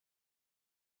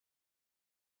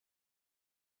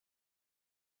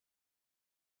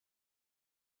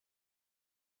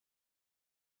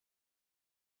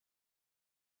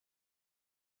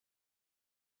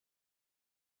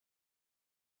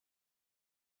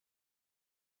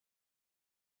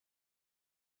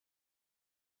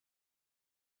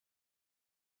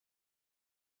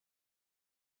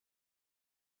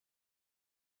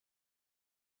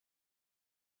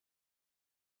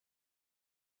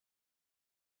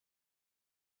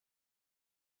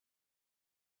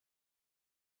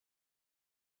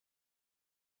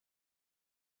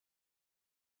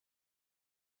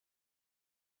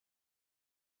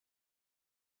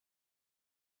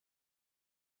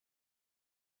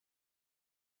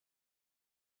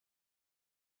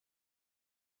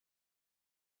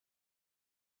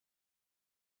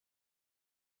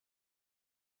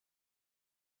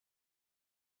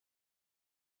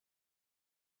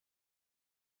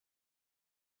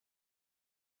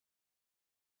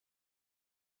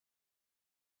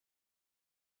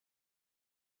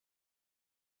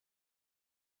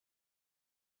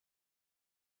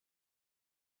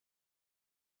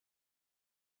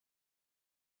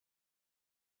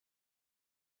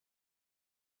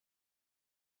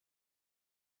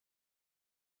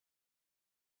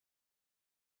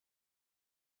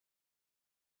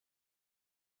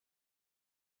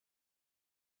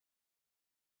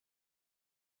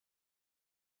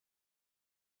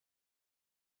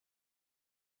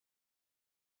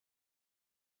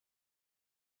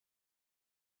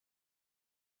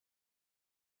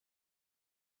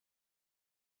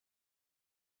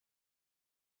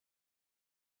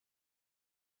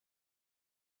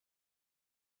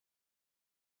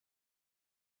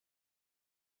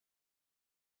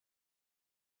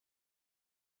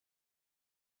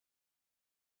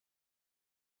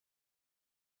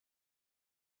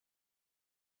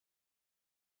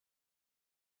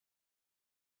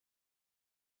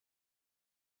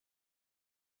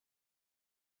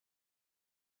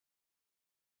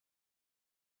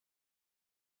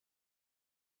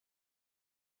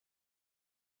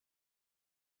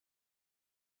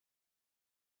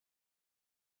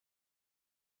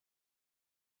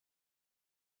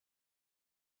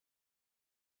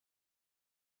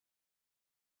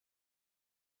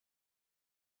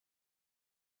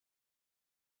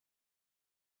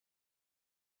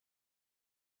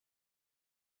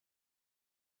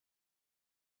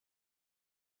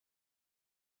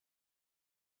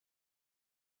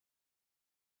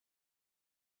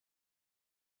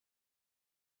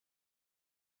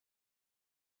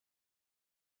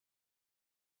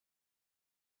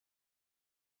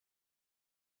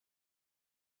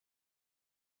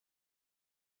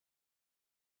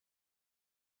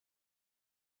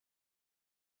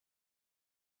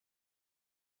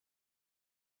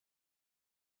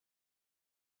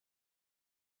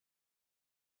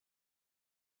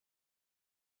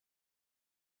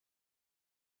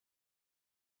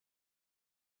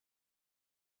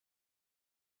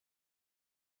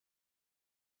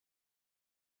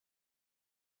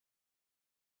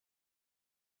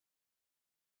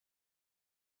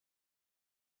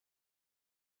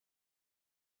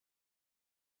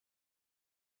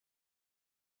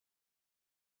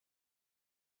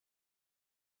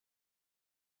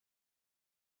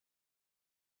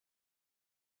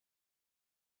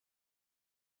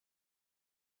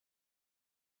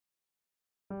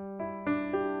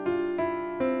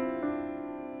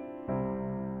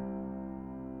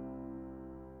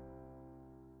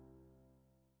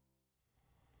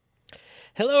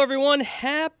Hello, everyone.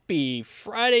 Happy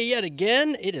Friday yet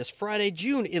again. It is Friday,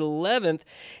 June 11th.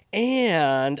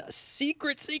 And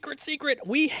secret,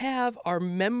 we have our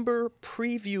member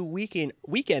preview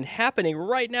weekend happening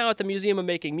right now at the Museum of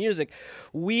Making Music.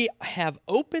 We have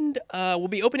we'll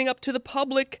be opening up to the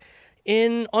public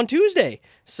on Tuesday.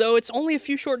 So it's only a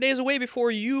few short days away before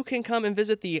you can come and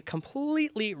visit the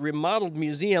completely remodeled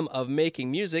Museum of Making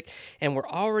Music, and we're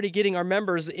already getting our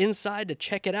members inside to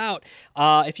check it out.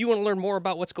 If you want to learn more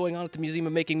about what's going on at the Museum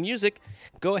of Making Music,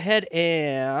 go ahead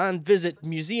and visit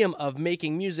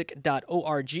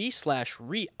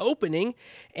museumofmakingmusic.org/reopening,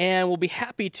 and we'll be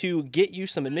happy to get you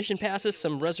some admission passes,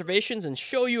 some reservations, and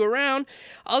show you around.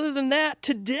 Other than that,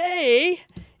 today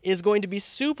is going to be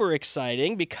super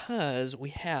exciting because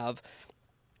we have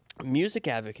music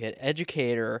advocate,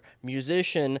 educator,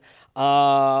 musician,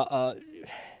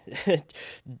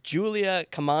 Julia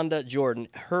Kamanda Jordan.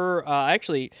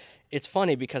 Actually, it's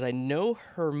funny because I know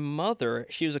her mother.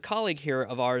 She was a colleague here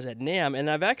of ours at NAMM, and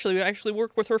I've actually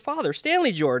worked with her father,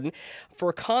 Stanley Jordan,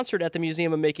 for a concert at the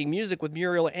Museum of Making Music with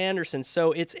Muriel Anderson.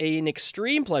 So it's an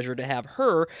extreme pleasure to have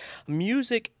her.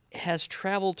 Music has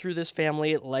traveled through this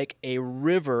family like a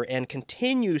river and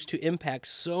continues to impact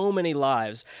so many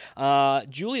lives.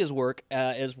 Julia's work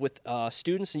is with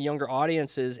students and younger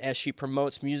audiences as she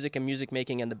promotes music and music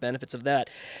making and the benefits of that.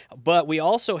 But we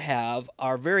also have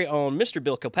our very own Mr.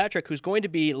 Bill Kilpatrick, who's going to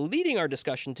be leading our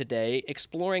discussion today,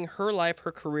 exploring her life,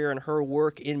 her career, and her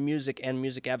work in music and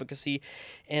music advocacy,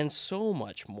 and so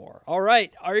much more. All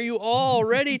right, are you all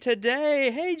ready today?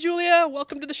 Hey, Julia,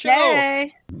 welcome to the show.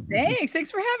 Hey,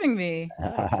 thanks for having me.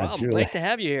 Not a problem. Great to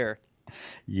have you here.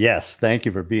 Yes, thank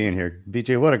you for being here.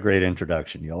 BJ, what a great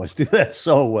introduction. You always do that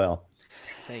so well.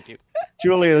 Thank you.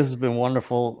 Julia, this has been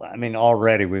wonderful. I mean,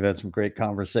 already we've had some great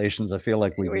conversations. I feel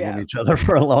like we've known each other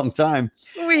for a long time.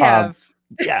 We have.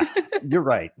 Yeah, you're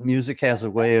right. Music has a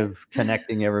way of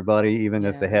connecting everybody, even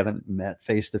if they haven't met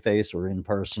face to face or in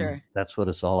person. Sure. That's what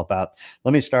it's all about.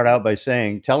 Let me start out by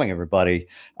telling everybody,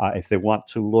 if they want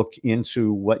to look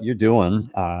into what you're doing,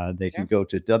 they can go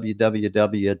to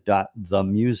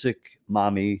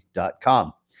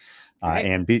www.themusicmommy.com.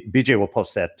 And BJ will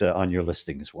post that on your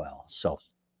listing as well. So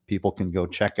people can go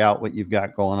check out what you've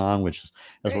got going on, which is,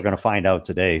 as we're going to find out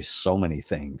today, so many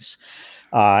things.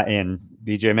 And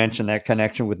BJ mentioned that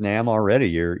connection with NAMM already.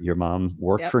 Your mom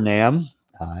worked for NAMM.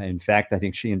 In fact, I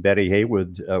think she and Betty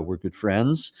Haywood were good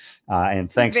friends. And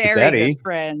thanks to Betty. Good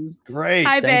friends. Great.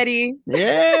 Hi, Betty.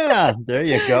 Yeah, there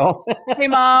you go. Hey,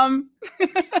 Mom.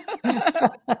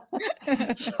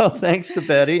 So thanks to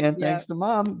Betty and thanks to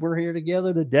Mom, we're here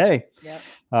together today.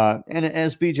 And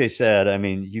as BJ said, I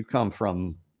mean, you come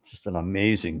from just an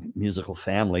amazing musical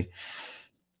family.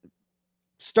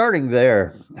 Starting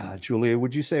there, Julia,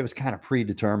 would you say it was kind of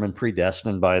predetermined,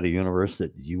 predestined by the universe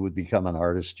that you would become an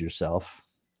artist yourself?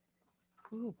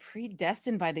 Ooh,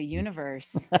 predestined by the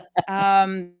universe.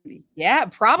 Yeah,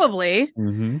 probably.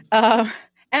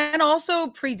 And also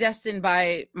predestined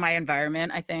by my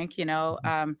environment, I think. You know,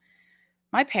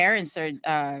 my parents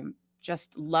are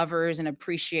just lovers and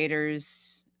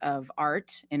appreciators of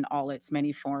art in all its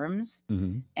many forms.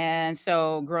 And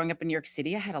so growing up in New York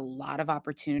City, I had a lot of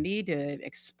opportunity to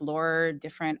explore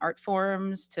different art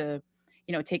forms, to,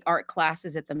 you know, take art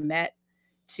classes at the Met,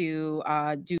 to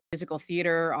do musical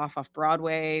theater off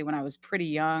Broadway when I was pretty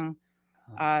young,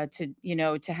 to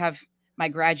have my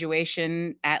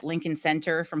graduation at Lincoln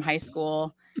Center from high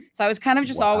school. So I was kind of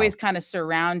just always kind of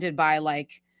surrounded by,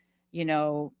 like, you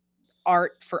know,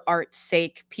 art for art's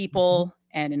sake people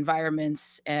and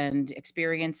environments and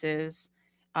experiences,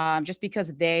 just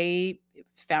because they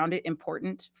found it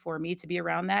important for me to be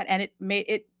around that, and it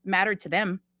mattered to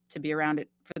them to be around it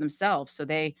for themselves. So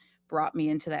they brought me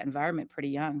into that environment pretty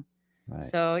young.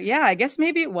 So yeah, I guess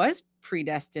maybe it was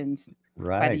predestined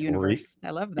by the universe. I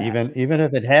love that. Even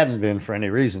if it hadn't been for any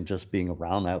reason, just being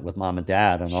around that with Mom and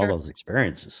Dad and all those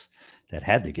experiences that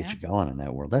had to get you going in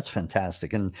that world. That's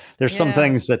fantastic. And there's some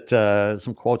things that,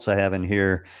 some quotes I have in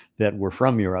here that were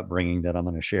from your upbringing that I'm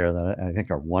going to share that I think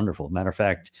are wonderful. Matter of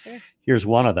fact, here's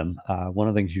one of them. One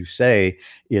of the things you say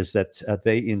is that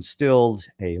they instilled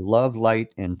a love,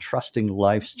 light, and trusting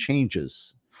life's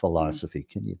changes philosophy.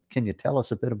 Can you tell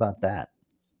us a bit about that?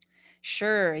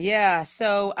 Sure. Yeah.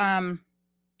 So,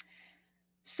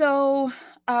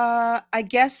 I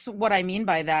guess what I mean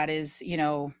by that is, you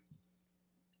know,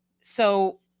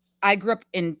 so I grew up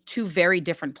in two very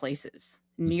different places: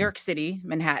 New York City,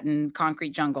 Manhattan,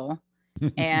 concrete jungle,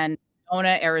 and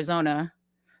Ona, Arizona,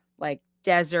 like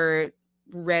desert,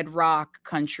 red rock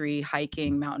country,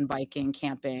 hiking, mountain biking,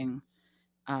 camping,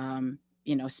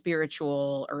 you know,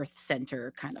 spiritual earth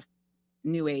center kind of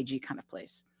new agey kind of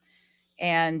place.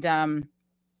 And,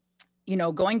 you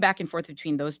know, going back and forth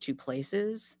between those two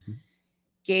places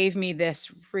gave me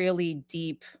this really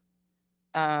deep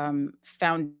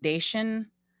foundation,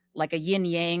 like a yin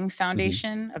yang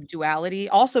foundation of duality.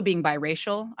 Also being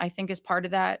biracial, I think, is part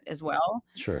of that as well.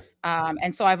 Sure.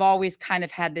 And so I've always kind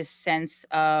of had this sense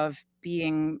of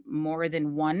being more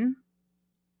than one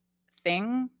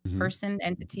thing, person,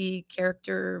 entity,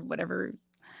 character, whatever.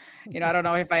 You know, I don't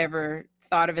know if I ever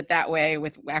thought of it that way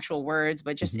with actual words,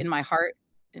 but just in my heart,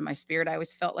 in my spirit, I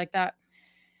always felt like that.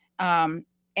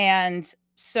 And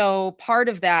so part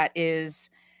of that is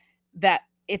that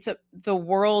the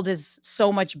world is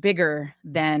so much bigger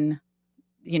than,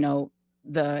 you know,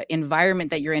 the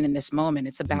environment that you're in this moment.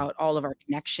 It's about all of our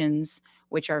connections,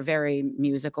 which are very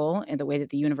musical, and the way that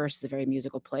the universe is a very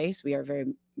musical place. We are very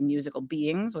musical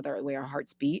beings with the way our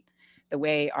hearts beat, the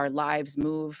way our lives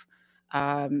move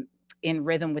in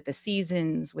rhythm with the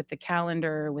seasons, with the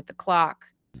calendar, with the clock.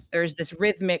 There's this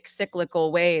rhythmic,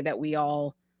 cyclical way that we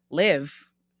all live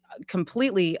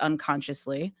completely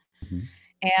unconsciously.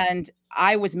 And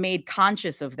I was made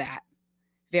conscious of that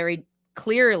very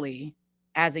clearly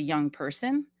as a young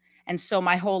person. And so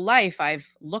my whole life, I've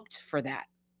looked for that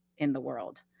in the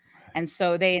world. And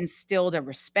so they instilled a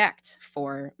respect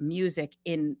for music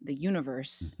in the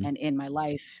universe and in my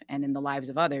life and in the lives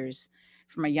of others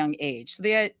from a young age.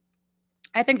 So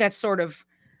I think that's sort of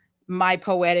my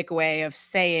poetic way of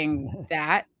saying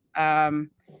that.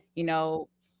 You know,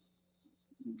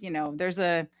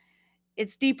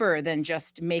 it's deeper than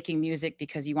just making music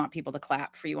because you want people to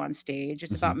clap for you on stage.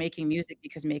 It's about making music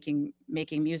because making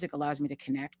music allows me to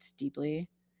connect deeply.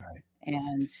 Right.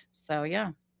 And so,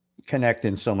 yeah. Connect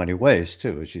in so many ways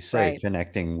too, as you say,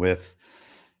 connecting with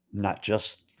not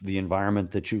just the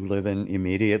environment that you live in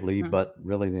immediately, but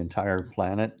really the entire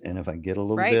planet. And if I get a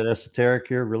little bit esoteric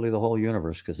here, really the whole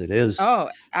universe, because it is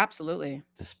absolutely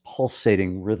this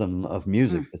pulsating rhythm of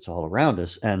music that's all around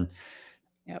us. And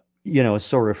you know, it's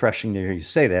so refreshing to hear you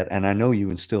say that. And I know you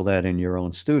instill that in your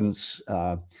own students.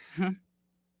 I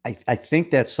think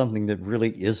that's something that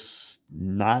really is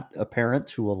not apparent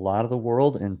to a lot of the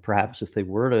world. And perhaps if they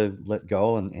were to let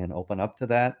go and open up to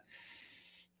that,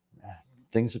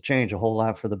 things would change a whole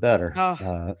lot for the better.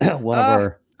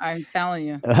 I'm telling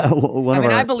you.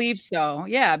 I believe so.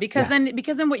 Yeah, because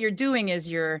then what you're doing is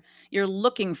you're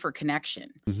looking for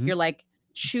connection. You're like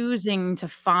choosing to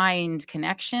find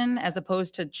connection as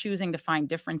opposed to choosing to find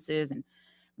differences and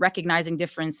recognizing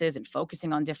differences and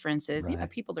focusing on differences. Yeah,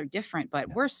 people are different, but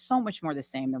we're so much more the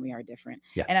same than we are different.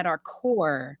 And at our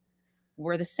core,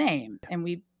 we're the same. And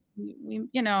we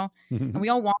you know, and we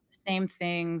all want the same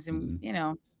things, and you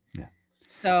know.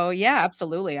 So yeah,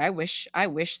 absolutely. I wish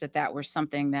that were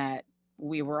something that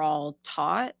we were all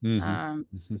taught,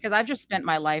 because I've just spent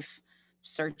my life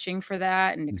searching for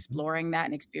that and exploring that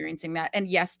and experiencing that, and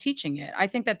yes, teaching it. I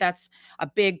think that that's a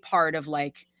big part of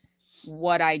like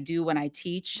what I do when I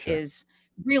teach is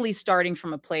really starting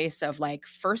from a place of like,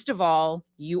 first of all,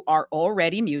 you are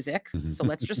already music. So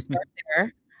let's just start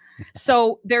there.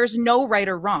 So there's no right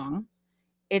or wrong.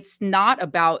 It's not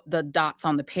about the dots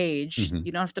on the page.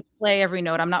 You don't have to play every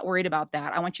note. I'm not worried about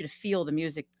that. I want you to feel the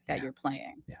music that you're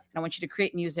playing. And I want you to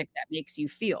create music that makes you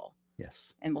feel.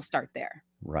 And we'll start there.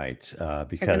 Right.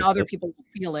 Because then other people will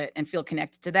feel it and feel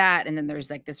connected to that. And then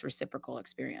there's like this reciprocal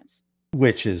experience.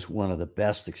 Which is one of the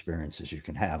best experiences you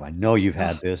can have. I know you've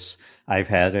had this. I've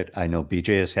had it. I know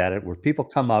BJ has had it, where people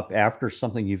come up after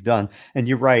something you've done. And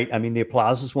you're right. I mean, the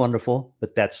applause is wonderful,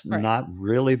 but that's not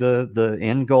really the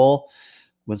end goal.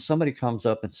 When somebody comes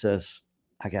up and says,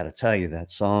 I got to tell you, that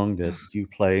song that you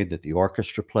played, that the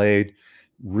orchestra played,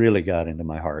 really got into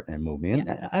my heart and moved me.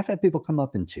 And I've had people come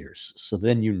up in tears. So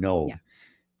then you know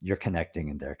you're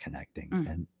connecting and they're connecting.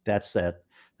 And that's that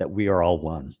we are all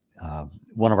one.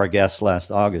 One of our guests last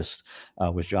August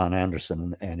was John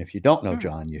Anderson. And if you don't know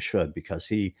John, you should, because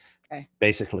he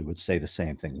basically would say the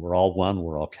same thing. We're all one.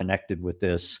 We're all connected with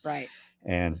this.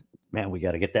 And man, we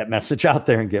got to get that message out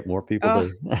there and get more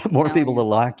people to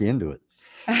lock into it.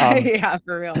 Yeah,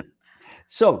 for real.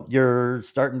 So you're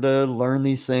starting to learn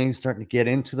these things, starting to get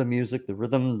into the music, the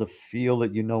rhythm, the feel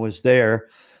that you know is there.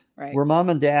 Were mom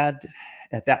and dad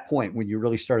at that point, when you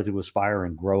really started to aspire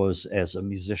and grow as a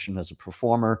musician, as a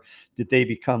performer, did they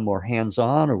become more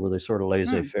hands-on, or were they sort of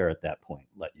laissez-faire at that point,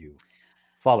 let you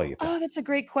follow you? Oh, that's a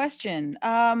great question.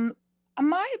 My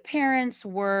parents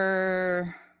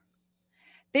were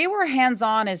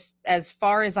hands-on as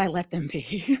far as I let them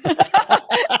be.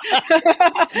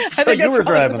 So you were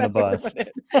driving the bus.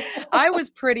 I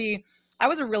was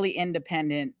a really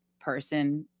independent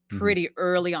person pretty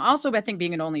early on. Also, I think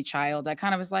being an only child, I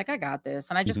kind of was like, I got this.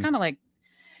 And I just kind of like,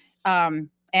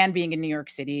 and being in New York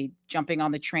City, jumping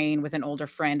on the train with an older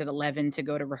friend at 11 to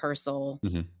go to rehearsal,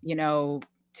 you know,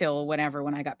 till whenever,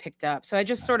 when I got picked up. So I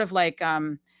just sort of like,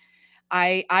 I've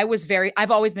always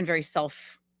been very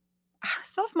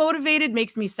self-motivated.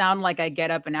 Makes me sound like I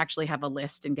get up and actually have a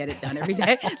list and get it done every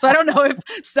day. So I don't know if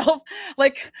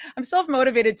I'm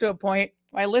self-motivated to a point.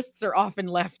 My lists are often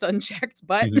left unchecked,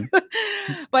 but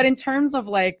but in terms of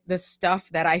like the stuff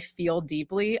that I feel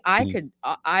deeply, I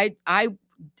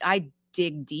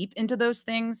dig deep into those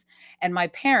things. And my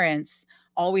parents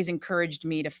always encouraged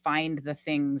me to find the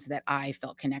things that I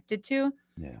felt connected to.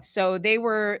 Yeah. So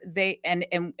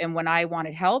and when I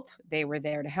wanted help, they were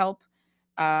there to help.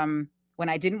 When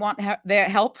I didn't want their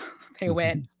help, they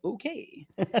went, okay.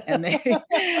 And they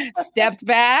stepped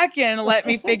back and let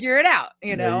me figure it out,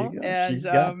 you know? She's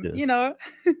got this. You know,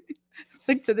 I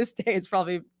think to this day, it's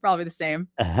probably the same.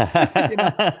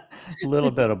 A little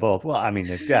bit of both. Well, I mean,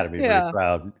 they've got to be very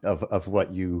proud of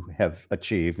what you have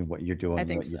achieved and what you're doing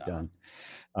and what you've done.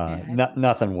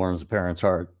 Nothing warms a parent's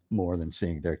heart more than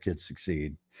seeing their kids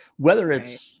succeed, whether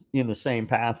it's in the same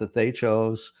path that they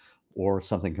chose or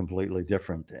something completely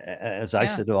different. As I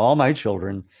said to all my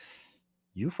children,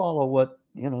 you follow what,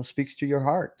 you know, speaks to your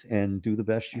heart and do the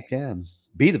best you can.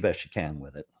 Be the best you can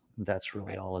with it. That's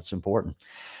really all that's important.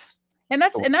 And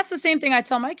that's the same thing I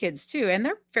tell my kids too. And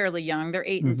they're fairly young. They're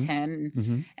 8 and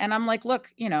 10. And I'm like,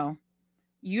 look, you know,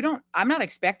 I'm not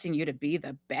expecting you to be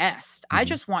the best. I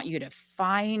just want you to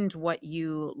find what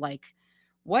you like.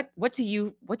 What do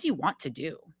you want to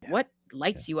do? What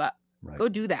lights you up? Go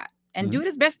do that. And do it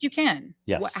as best you can.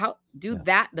 Yes. Do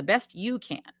that the best you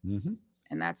can.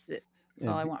 And that's it. That's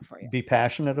all I want for you. Be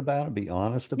passionate about it. Be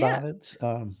honest about it.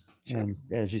 And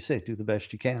as you say, do the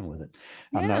best you can with it.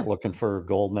 I'm not looking for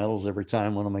gold medals every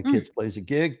time one of my kids plays a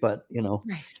gig, but, you know,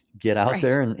 get out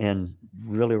there and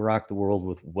really rock the world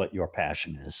with what your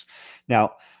passion is.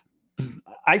 Now,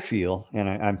 I feel, and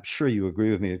I'm sure you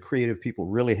agree with me, that creative people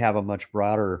really have a much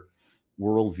broader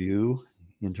worldview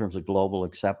in terms of global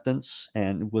acceptance.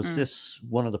 And was this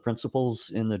one of the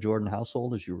principles in the Jordan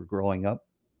household as you were growing up?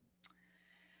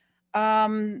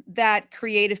 That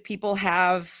creative people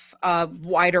have a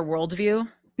wider worldview.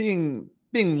 Being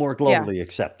more globally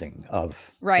accepting of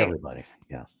everybody.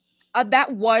 Yeah.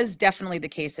 That was definitely the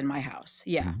case in my house.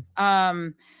 Yeah.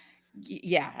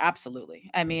 Yeah,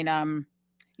 absolutely. I mean,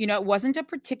 you know, it wasn't a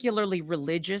particularly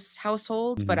religious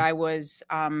household, but I was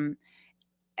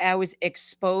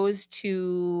exposed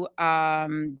to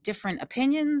different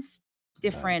opinions,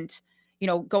 different, you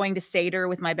know, going to Seder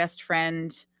with my best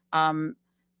friend,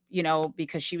 you know,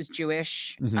 because she was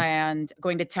Jewish, and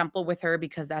going to temple with her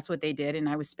because that's what they did. And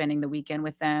I was spending the weekend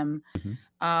with them,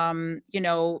 you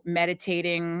know,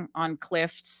 meditating on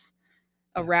cliffs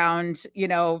around, you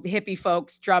know, hippie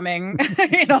folks drumming,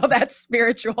 you know, that's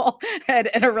spiritual and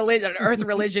a religion, an earth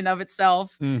religion of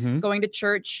itself. Going to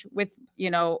church with,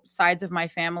 you know, sides of my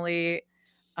family.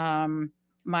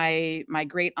 My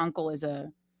great uncle is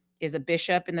a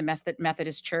bishop in the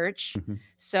Methodist Church.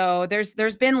 So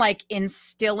there's been like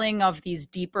instilling of these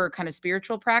deeper kind of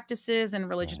spiritual practices and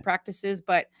religious practices.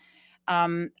 But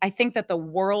I think that the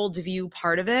worldview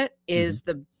part of it is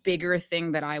the bigger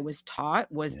thing that I was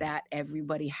taught, was that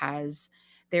everybody has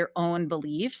their own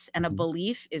beliefs, and a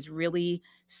belief is really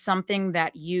something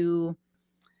that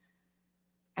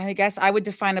I guess I would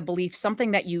define a belief, something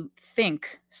that you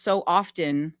think so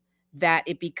often that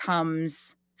it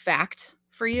becomes fact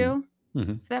for you,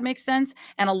 if that makes sense.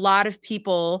 And a lot of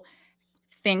people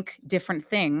think different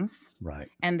things. Right.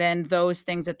 And then those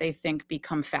things that they think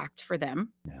become fact for them.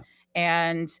 Yeah.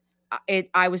 And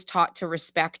I was taught to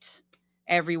respect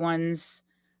everyone's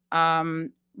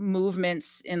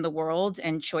movements in the world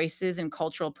and choices and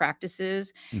cultural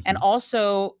practices. And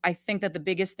also, I think that the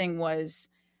biggest thing was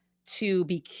to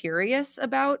be curious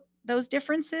about those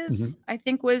differences. I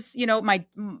think was, you know,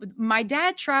 my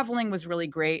dad traveling was really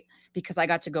great because I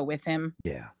got to go with him.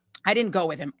 Yeah. I didn't go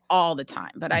with him all the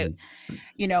time, but I,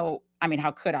 you know, I mean,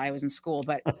 how could I? I was in school,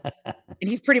 but and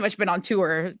he's pretty much been on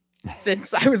tour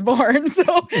since I was born.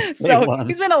 So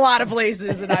he's been a lot of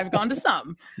places and I've gone to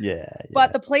some.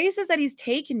 But the places that he's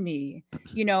taken me,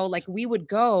 you know, like we would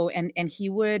go and he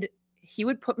would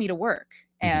put me to work.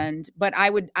 And but I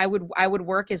would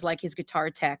work as like his guitar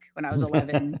tech when I was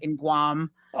 11 in Guam.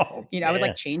 You know, I would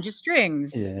like change his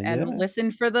strings and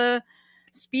listen for the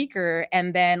speaker,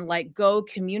 and then like go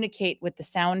communicate with the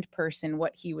sound person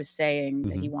what he was saying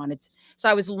that he wanted to. So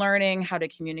I was learning how to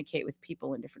communicate with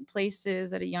people in different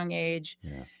places at a young age.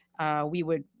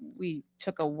 We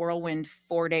took a whirlwind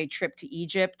 4-day trip to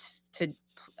Egypt to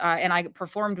and I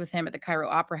performed with him at the Cairo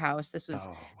Opera House. This was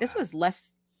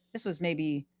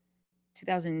maybe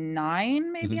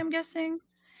 2009, maybe, I'm guessing.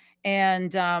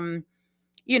 And,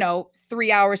 you know,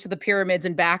 3 hours to the pyramids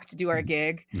and back to do our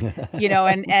gig, you know,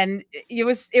 and it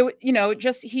was, you know,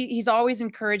 just, he's always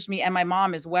encouraged me, and my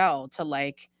mom as well, to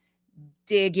like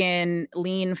dig in,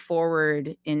 lean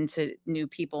forward into new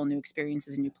people, new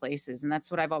experiences, and new places. And that's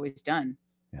what I've always done.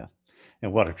 Yeah.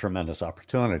 And what a tremendous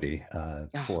opportunity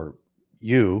for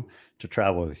you to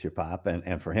travel with your pop,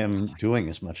 and for him doing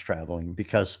as much traveling,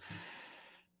 because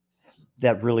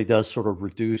that really does sort of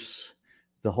reduce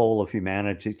the whole of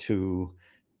humanity to,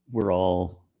 we're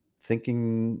all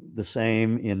thinking the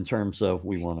same in terms of,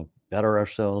 we want to better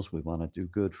ourselves, we want to do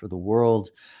good for the world,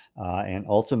 and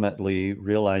ultimately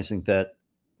realizing that,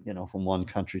 you know, from one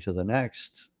country to the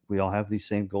next, we all have these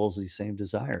same goals, these same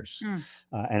desires.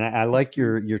 And I like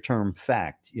your term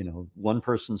fact. You know, one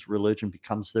person's religion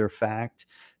becomes their fact,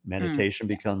 meditation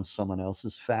becomes someone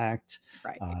else's fact,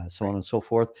 so on and so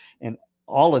forth. And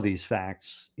all of these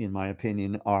facts, in my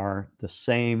opinion, are the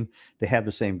same. They have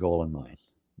the same goal in mind.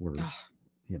 We're,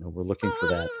 you know, we're looking for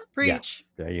that. Preach.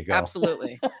 Yeah, there you go.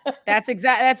 Absolutely. That's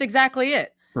exactly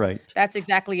it. Right. That's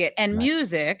exactly it. And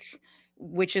music,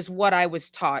 which is what I was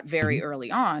taught very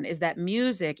early on, is that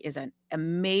music is an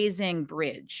amazing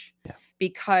bridge,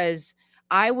 because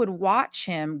I would watch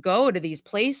him go to these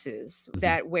places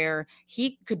that where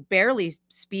he could barely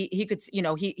speak. He could, you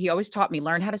know, he always taught me,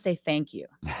 learn how to say thank you.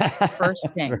 First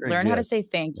thing, learn how to say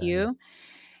thank you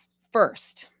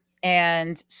first.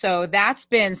 And so that's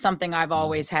been something I've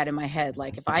always had in my head.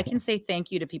 Like, if I can say thank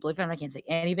you to people, even if I can't say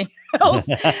anything else,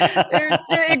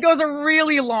 it goes a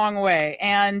really long way.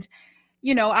 And,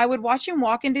 you know, I would watch him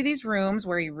walk into these rooms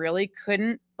where he really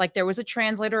couldn't, like, there was a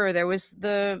translator, or there was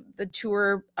the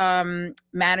tour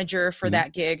manager for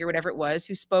that gig or whatever it was,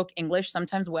 who spoke English,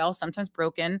 sometimes well, sometimes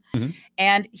broken.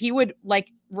 And he would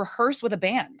like rehearse with a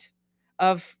band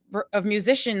of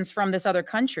musicians from this other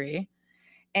country,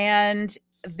 and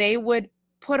they would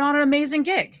put on an amazing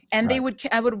gig. And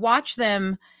I would watch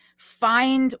them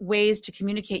find ways to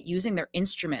communicate using their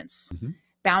instruments,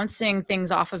 bouncing things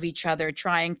off of each other,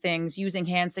 trying things, using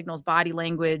hand signals, body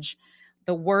language,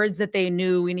 the words that they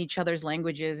knew in each other's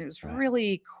languages. It was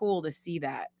really cool to see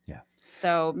that. Yeah.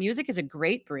 So music is a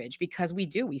great bridge, because we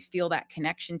feel that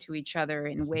connection to each other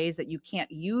in ways that you can't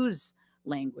use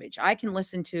language. I can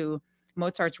listen to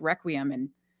Mozart's Requiem and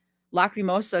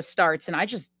Lacrimosa starts, and I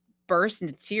just burst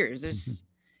into tears. There's,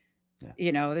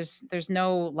 you know, there's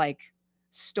no like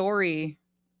story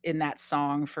in that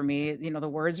song for me. You know, the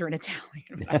words are in Italian,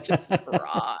 but I just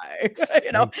cry,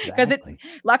 you know, because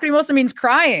Lacrimosa means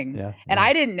crying. And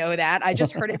I didn't know that. I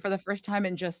just heard it for the first time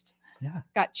and just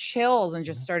got chills and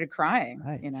just started crying,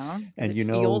 you know, and it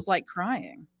feels like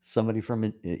crying. Somebody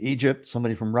from Egypt,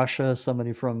 somebody from Russia,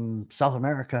 somebody from South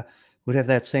America would have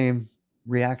that same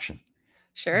reaction.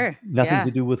 Sure. Nothing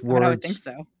to do with words. I would think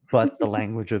so. But the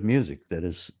language of music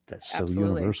that's so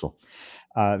universal.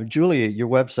 Julia, your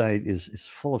website is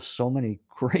full of so many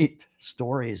great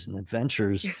stories and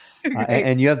adventures,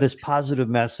 and you have this positive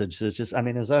message that's just, I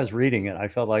mean, as I was reading it, I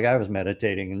felt like I was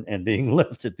meditating and being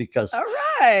lifted, because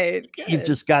you've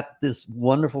just got this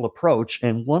wonderful approach.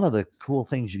 And one of the cool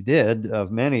things you did,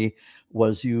 of many,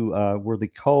 was you were the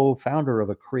co-founder of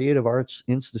a creative arts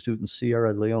institute in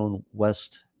Sierra Leone,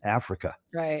 West Africa.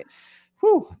 Right.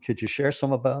 Whew. Could you share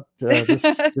some about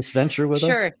this venture with us?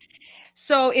 Sure.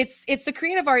 So it's the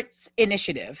Creative Arts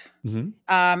Initiative.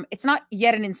 It's not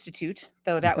yet an institute,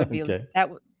 though. That would be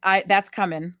that's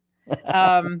coming.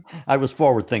 I was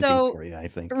forward thinking for you, I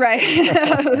think.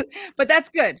 Right. But that's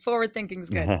good. Forward thinking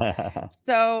is good.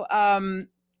 So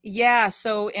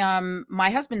my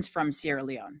husband's from Sierra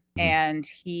Leone, and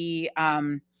he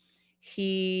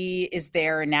is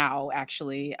there now,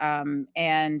 actually.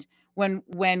 And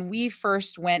when we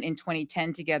first went in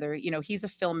 2010 together, you know, he's a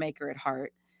filmmaker at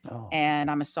heart, and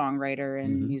I'm a songwriter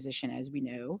and musician, as we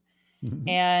know.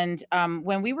 And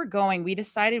when we were going, we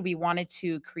decided we wanted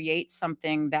to create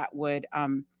something that would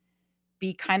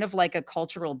be kind of like a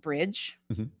cultural bridge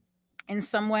in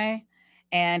some way.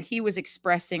 And he was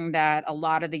expressing that a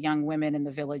lot of the young women in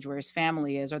the village where his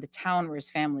family is, or the town where his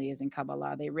family is in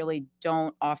Kabbalah, they really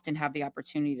don't often have the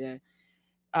opportunity to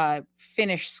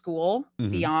finish school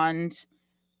beyond,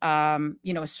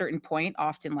 you know, a certain point,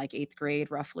 often like 8th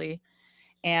grade, roughly.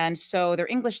 And so their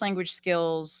English language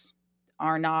skills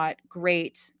are not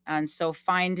great. And so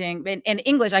finding, and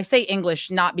English, I say English,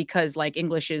 not because like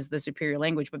English is the superior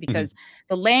language, but because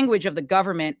the language of the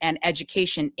government and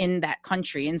education in that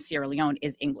country, in Sierra Leone,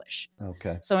 is English.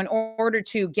 Okay. So in order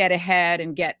to get ahead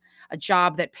and get a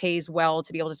job that pays well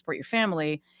to be able to support your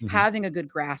family, having a good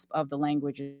grasp of the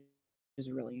language is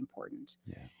really important.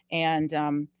 Yeah.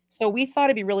 And so we thought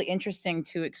it'd be really interesting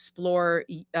to explore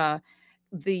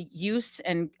the use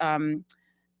and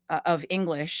of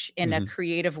English in a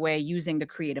creative way using the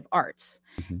creative arts.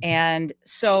 And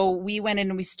so we went in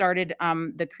and we started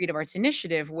the Creative Arts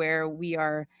Initiative, where we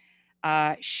are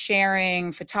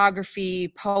sharing photography,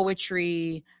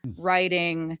 poetry,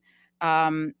 writing,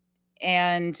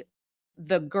 and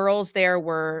the girls there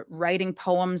were writing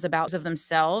poems about of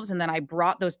themselves. And then I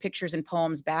brought those pictures and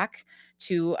poems back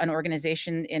to an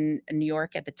organization in New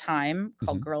York at the time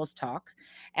called Girls Talk.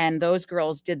 And those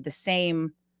girls did the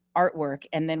same artwork,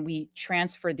 and then we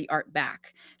transferred the art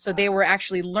back. So they were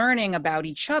actually learning about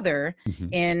each other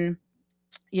in,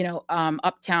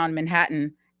 uptown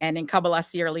Manhattan and in Kabbalah,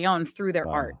 Sierra Leone through their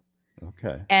art.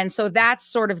 Okay. And so that's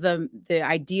sort of the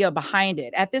idea behind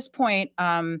it. At this point,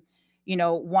 one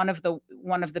of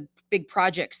the big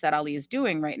projects that Ali is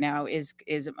doing right now is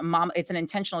it's an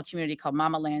intentional community called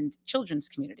Mama Land Children's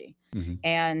Community.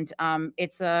 And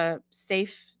it's a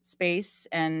safe space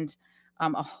and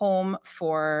a home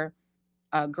for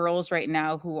girls right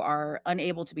now who are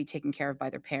unable to be taken care of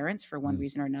by their parents for one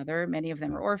reason or another. Many of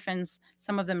them are orphans,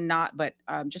 some of them not, but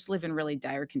just live in really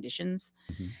dire conditions.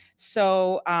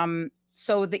 So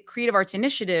the Creative Arts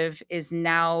Initiative is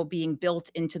now being built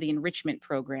into the enrichment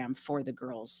program for the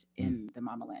girls in the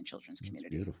Mama Land Children's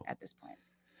Community at this point.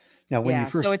 Now, when you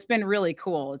first... so it's been really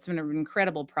cool. It's been an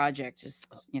incredible project, just,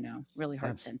 really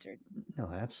heart-centered. No,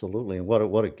 absolutely. And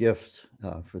what a gift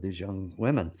for these young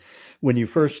women. When you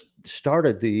first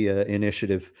started the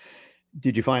initiative,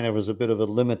 did you find there was a bit of a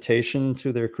limitation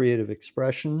to their creative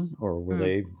expression, or were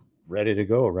they ready to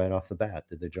go right off the bat?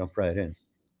 Did they jump right in?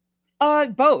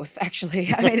 Both,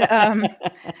 actually. I mean,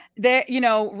 they're,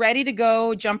 ready to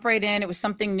go, jump right in. It was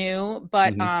something new,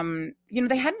 but,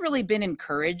 they hadn't really been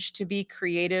encouraged to be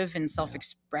creative and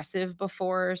self-expressive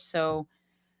before. So,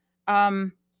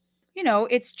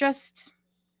 it's just,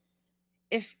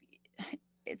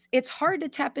 it's hard to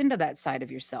tap into that side of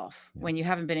yourself when you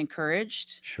haven't been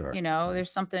encouraged. Sure.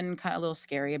 There's something kind of a little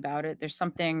scary about it. There's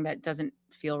something that doesn't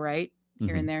feel right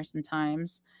here and there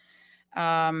sometimes.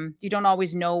 You don't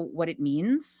always know what it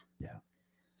means.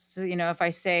 So, if I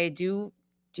say, do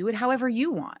it however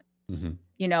you want,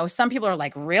 some people are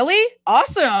like, really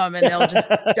awesome. And they'll just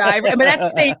dive, but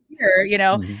that's staying here,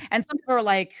 and some people are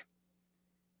like,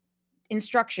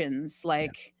 instructions,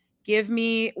 like, give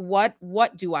me what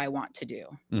do I want to do?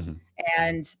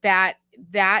 And that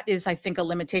is, I think, a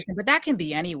limitation, but that can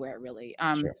be anywhere, really.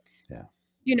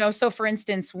 Sure. So for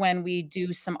instance, when we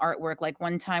do some artwork, like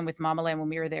one time with Mama Land, when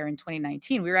we were there in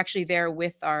 2019, we were actually there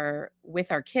with our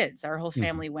kids. Our whole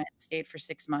family went, stayed for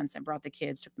 6 months and brought the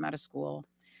kids, took them out of school.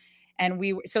 And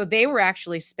so they were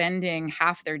actually spending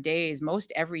half their days,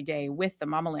 most every day, with the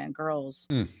Mama Land girls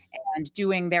and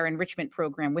doing their enrichment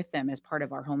program with them as part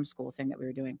of our homeschool thing that we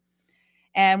were doing.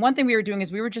 And one thing we were doing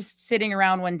is we were just sitting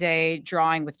around one day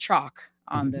drawing with chalk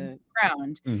on the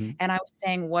ground. And I was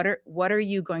saying, what are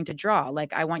you going to draw?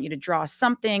 Like, I want you to draw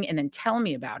something and then tell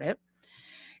me about it.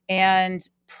 And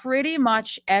pretty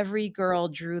much every girl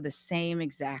drew the same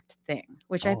exact thing,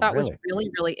 which I thought was really,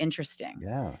 really interesting.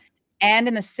 Yeah. And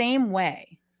in the same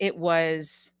way, it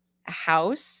was a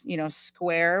house,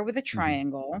 square with a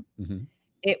triangle.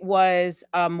 It was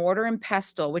a mortar and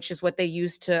pestle, which is what they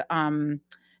use to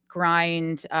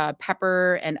grind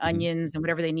pepper and onions and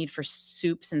whatever they need for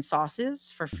soups and sauces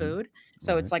for food.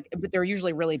 So it's like, but they're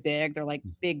usually really big. They're like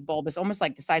big bulbous, almost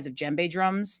like the size of djembe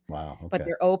drums. Wow. Okay. But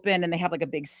they're open and they have like a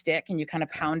big stick and you kind of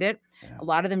pound it. A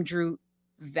lot of them drew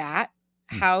that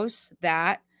house,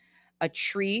 a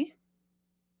tree.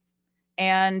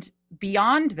 And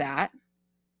beyond that,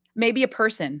 maybe a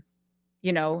person.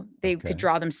 They could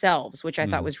draw themselves, which I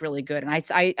thought was really good. And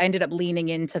I ended up leaning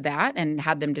into that and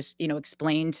had them just,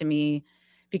 explain to me,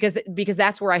 because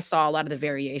that's where I saw a lot of the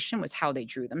variation, was how they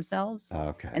drew themselves.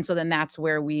 Okay. And so then that's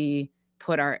where we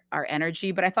put our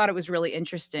energy. But I thought it was really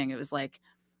interesting. It was like,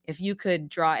 if you could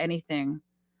draw anything,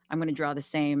 I'm going to draw the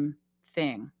same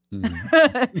thing, which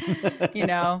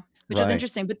was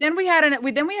interesting. But then we had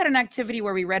an activity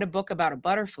where we read a book about a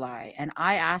butterfly, and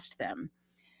I asked them,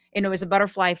 it was a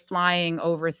butterfly flying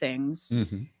over things,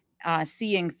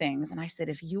 seeing things. And I said,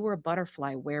 if you were a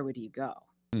butterfly, where would you go?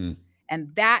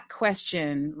 And that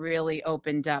question really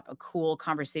opened up a cool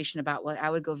conversation about what I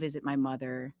would go visit my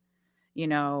mother,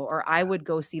 or I would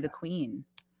go see the queen,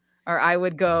 or I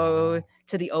would go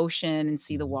to the ocean and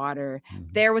see the water.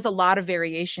 There was a lot of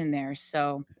variation there.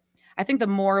 So I think the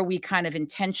more we kind of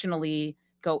intentionally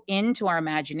go into our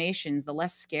imaginations, the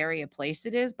less scary a place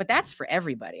it is. But that's for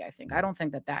everybody, I think. I don't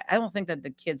think that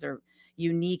the kids are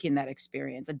unique in that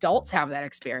experience. Adults have that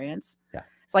experience. Yeah.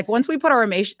 It's like once we put our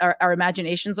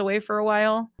imaginations away for a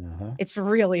while, it's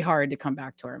really hard to come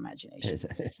back to our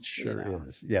imaginations. It sure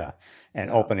is. Yeah. And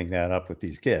So, opening that up with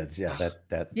these kids. Yeah.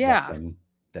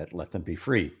 That let them be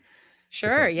free. Sure.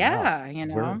 Like, wow, Yeah. You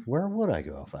know, where would I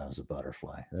go if I was a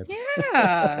butterfly? That's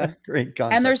yeah. great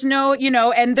concept. And there's no, you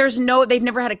know, and there's no, they've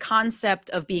never had a concept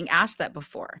of being asked that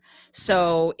before.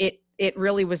 So it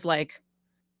really was like,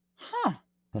 huh.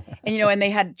 And, you know, and they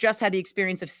had just had the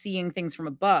experience of seeing things from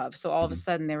above. So all of a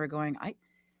sudden they were going,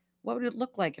 what would it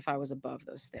look like if I was above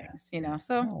those things? You know?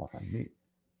 So neat.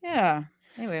 Yeah.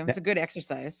 Anyway, it was a good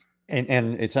exercise.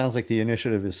 And it sounds like the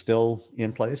initiative is still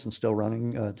in place and still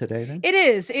running today then? It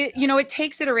is. You know, it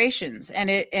takes iterations,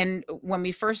 and when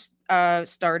we first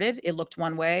started, it looked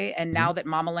one way, and now that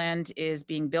Mama Land is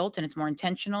being built and it's more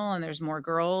intentional and there's more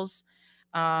girls,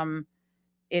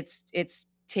 it's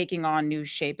taking on new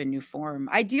shape and new form.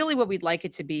 Ideally, what we'd like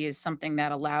it to be is something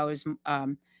that allows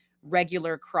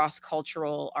regular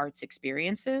cross-cultural arts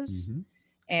experiences,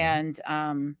 and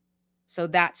so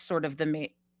that's sort of the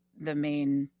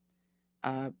main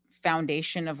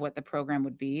foundation of what the program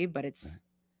would be, but it's,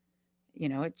 you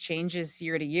know, it changes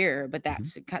year to year, but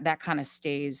that kind of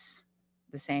stays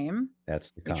the same.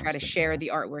 That's the constant. We try to share the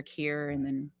artwork here and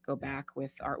then go back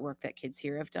with artwork that kids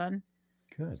here have done.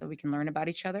 Good. So we can learn about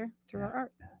each other through our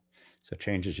art. So it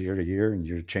changes year to year, and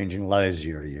you're changing lives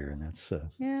year to year, and that's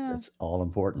all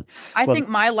important. I think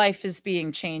my life is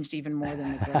being changed even more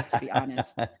than the girls, to be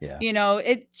honest. You know,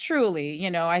 it truly,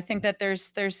 you know, I think that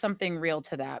there's something real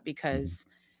to that because,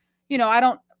 you know,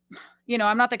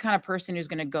 I'm not the kind of person who's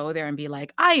going to go there and be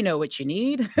like, I know what you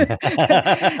need. You know?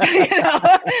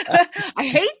 I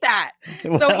hate that.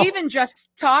 So even just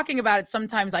talking about it,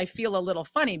 sometimes I feel a little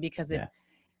funny because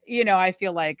you know, I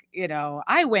feel like, you know,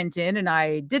 I went in and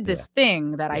I did this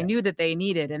thing that I knew that they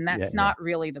needed. And that's not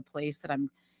really the place that I'm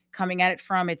coming at it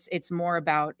from. It's more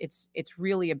about, it's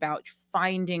really about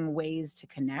finding ways to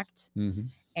connect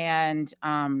and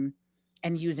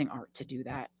using art to do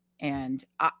that. And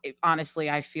honestly,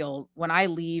 I feel when I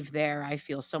leave there, I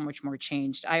feel so much more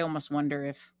changed. I almost wonder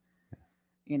if,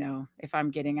 you know, if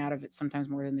I'm getting out of it sometimes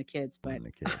more than the kids, but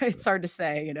it's hard to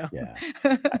say, you know.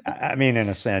 I mean, in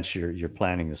a sense, you're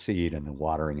planting the seed and then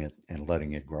watering it and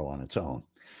letting it grow on its own.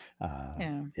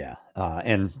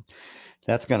 And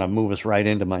that's going to move us right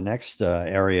into my next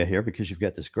area here, because you've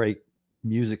got this great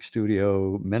music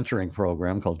studio mentoring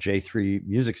program called J3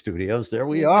 Music Studios. There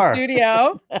we are.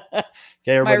 Studio.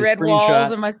 My red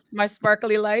walls and my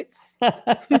sparkly lights.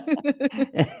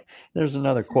 There's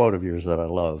another quote of yours that I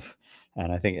love,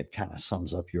 and I think it kind of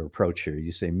sums up your approach here.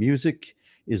 You say, music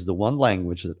is the one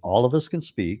language that all of us can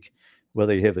speak,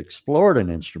 whether you have explored an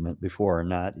instrument before or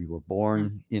not. You were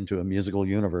born into a musical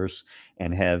universe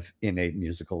and have innate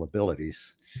musical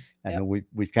abilities. I know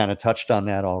we've kind of touched on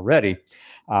that already.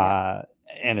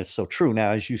 And it's so true.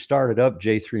 Now, as you started up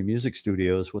J3 Music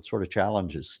Studios, what sort of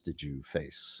challenges did you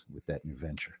face with that new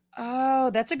venture? Oh,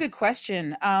 that's a good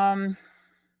question.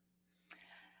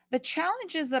 The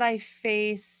challenges that I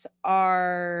face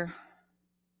are,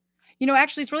 you know,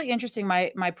 actually, it's really interesting.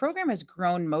 My program has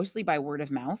grown mostly by word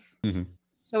of mouth.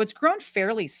 So it's grown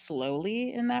fairly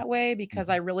slowly in that way because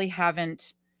I really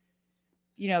haven't,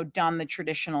 you know, done the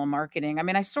traditional marketing. I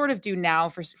mean, I sort of do now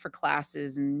for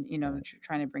classes and, you know,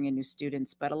 trying to bring in new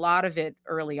students, but a lot of it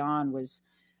early on was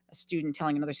a student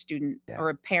telling another student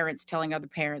or parents telling other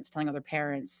parents,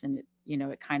 and it, you know,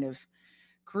 it kind of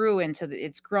grew into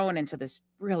it's grown into this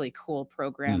really cool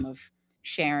program of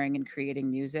sharing and creating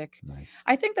music.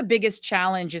 I think the biggest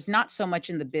challenge is not so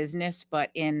much in the business, but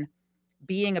in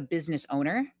being a business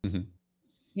owner.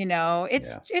 You know,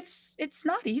 it's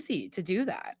not easy to do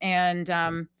that.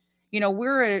 And, you know,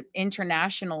 we're an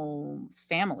international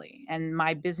family and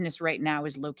my business right now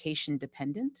is location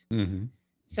dependent.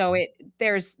 So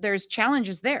there's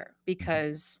challenges there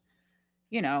because,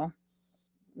 you know,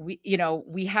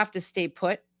 we have to stay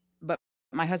put, but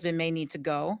my husband may need to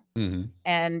go.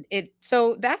 And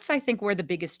so that's, I think, where the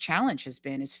biggest challenge has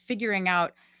been, is figuring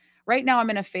out. Right now I'm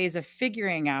in a phase of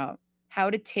figuring out how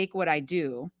to take what I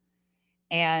do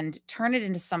and turn it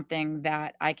into something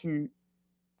that I can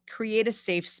create a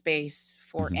safe space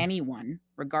for anyone,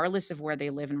 regardless of where they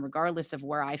live and regardless of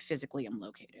where I physically am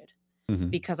located.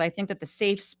 Because I think that the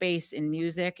safe space in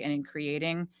music and in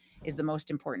creating is the most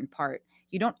important part.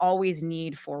 You don't always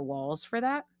need four walls for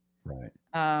that.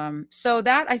 So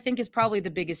that, I think, is probably the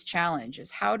biggest challenge,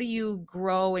 is how do you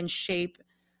grow and shape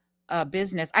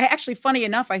business. I actually, funny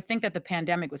enough, I think that the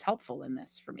pandemic was helpful in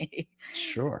this for me.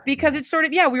 Sure. Because it's sort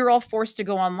of, yeah, we were all forced to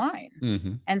go online.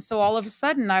 Mm-hmm. And so all of a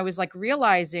sudden I was like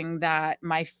realizing that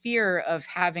my fear of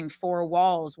having four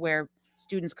walls where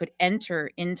students could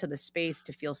enter into the space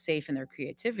to feel safe in their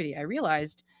creativity, I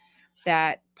realized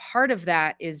that part of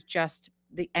that is just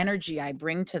the energy I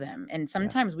bring to them. And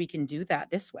sometimes we can do that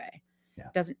this way.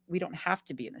 We don't have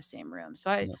to be in the same room.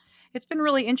 So it's been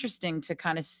really interesting to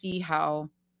kind of see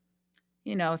how,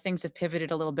 you know, things have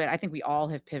pivoted a little bit. I think we all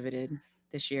have pivoted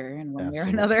this year in one way or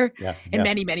another, in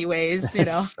many, many ways, you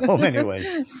know. So many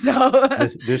ways. So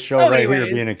this show right here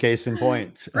being a case in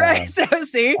point. Right. So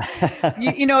see,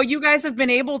 you know, you guys have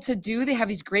been able to they have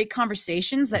these great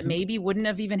conversations that maybe wouldn't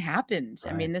have even happened.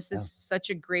 Right. I mean, this is such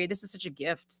a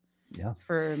gift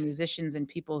for musicians and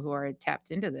people who are tapped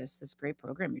into this great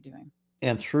program you're doing.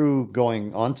 And through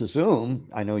going onto Zoom,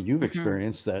 I know you've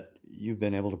experienced that you've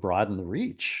been able to broaden the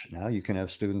reach. Now you can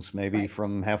have students maybe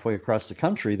from halfway across the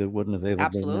country that wouldn't have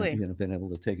been able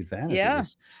to take advantage of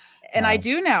this. And I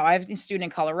do now. I have a student in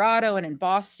Colorado and in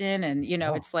Boston. And, you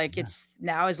know, it's like it's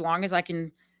now, as long as I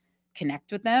can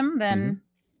connect with them, then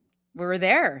we're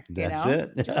there. That's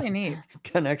it. It's really neat.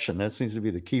 Connection. That seems to be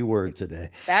the key word today.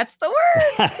 That's the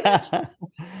word.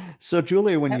 So,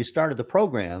 Julia, when you started the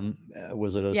program,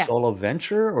 was it a solo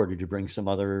venture, or did you bring some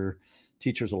other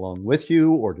teachers along with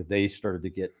you, or did they started to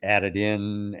get added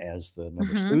in as the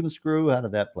number of students grew? How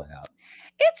did that play out?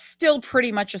 It's still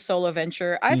pretty much a solo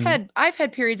venture. I've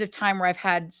had periods of time where I've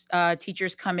had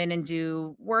teachers come in and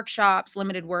do workshops,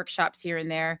 limited workshops here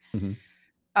and there.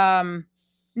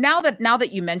 Now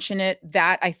that you mention it,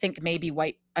 that I think maybe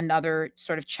another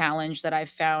sort of challenge that I've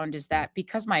found is that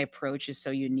because my approach is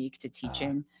so unique to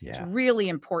teaching, it's really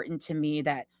important to me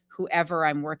that whoever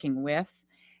I'm working with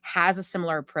has a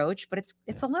similar approach, but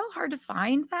it's a little hard to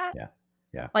find that.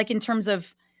 Like in terms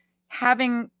of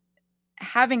having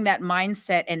that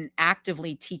mindset and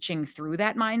actively teaching through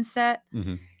that mindset.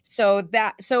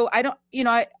 So I don't, you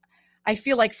know, I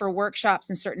feel like for workshops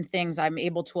and certain things, I'm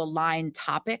able to align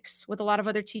topics with a lot of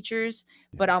other teachers,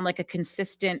 but on like a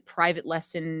consistent private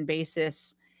lesson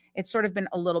basis, it's sort of been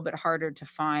a little bit harder to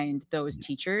find those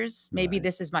teachers. Maybe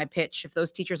this is my pitch. If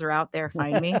those teachers are out there,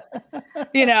 find me,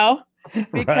 you know,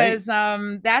 because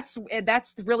that's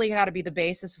really got to be the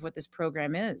basis of what this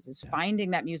program is finding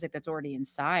that music that's already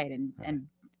inside and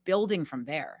building from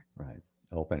there.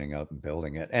 Opening up and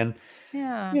building it. And,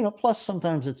 you know, plus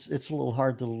sometimes it's a little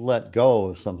hard to let go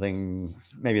of something,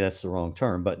 maybe that's the wrong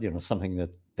term, but, you know, something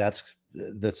that's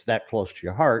that close to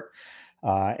your heart,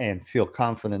 and feel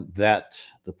confident that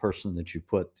the person that you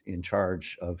put in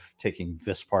charge of taking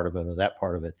this part of it or that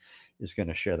part of it is going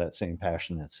to share that same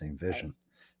passion, that same vision.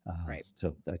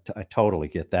 So I totally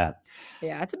get that.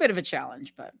 Yeah, it's a bit of a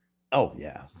challenge, but. Oh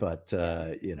yeah, but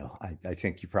you know, I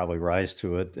think you probably rise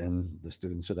to it, and the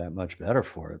students are that much better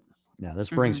for it. Now, this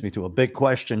brings me to a big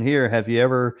question here. Have you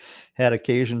ever had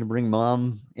occasion to bring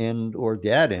mom and or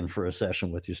dad in for a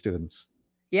session with your students?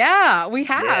 Yeah, we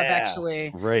have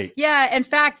actually. Great. Yeah, in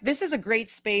fact, this is a great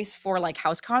space for like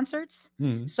house concerts.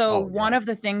 So one of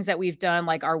the things that we've done,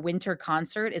 like our winter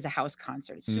concert, is a house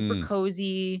concert. It's super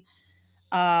cozy.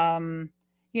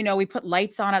 You know, we put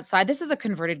lights on outside. This is a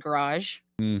converted garage.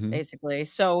 Basically.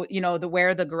 So, you know,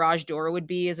 where the garage door would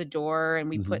be is a door, and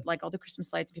we put like all the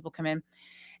Christmas lights and people come in.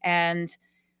 And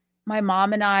my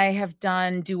mom and I have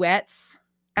done duets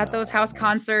at those house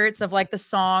concerts of like the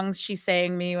songs she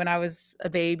sang me when I was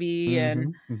a baby.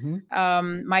 And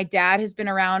my dad has been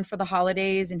around for the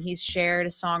holidays, and he's shared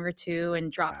a song or two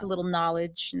and dropped a little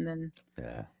knowledge, and then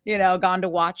you know, gone to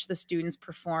watch the students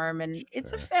perform. And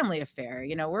it's a family affair.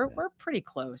 You know, we're pretty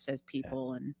close as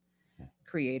people and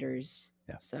creators.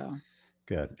 So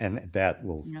good. And that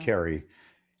will carry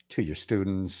to your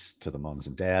students, to the moms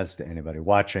and dads, to anybody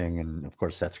watching. And of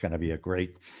course, that's going to be a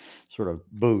great sort of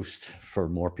boost for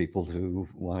more people who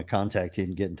want to contact you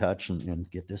and get in touch and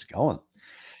get this going.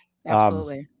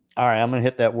 Absolutely. All right. I'm going to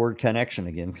hit that word connection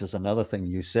again, because another thing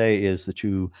you say is that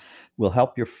you will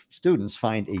help your students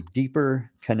find a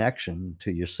deeper connection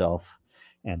to yourself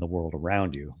and the world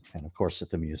around you. And of course, at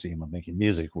the Museum of Making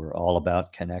Music, we're all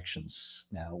about connections.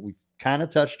 Now, we've kind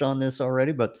of touched on this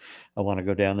already, but I want to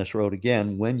go down this road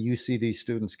again. When you see these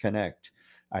students connect,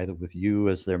 either with you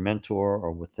as their mentor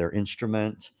or with their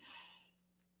instrument,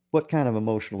 what kind of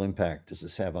emotional impact does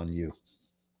this have on you?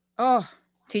 Oh,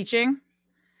 teaching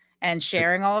and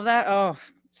sharing all of that. Oh,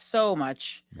 so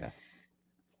much.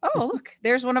 Oh, look,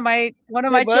 there's one of my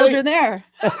children there.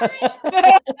 Sorry.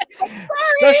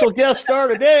 Special guest star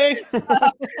today.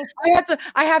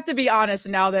 I have to be honest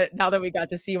now that we got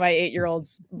to see my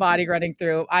 8-year-old's body running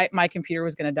through. My computer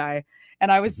was going to die.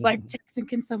 And I was like texting,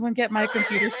 can someone get my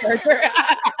computer charger?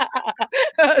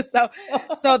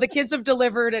 So the kids have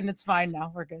delivered and it's fine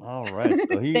now. We're good. All right.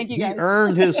 So Thank you, guys.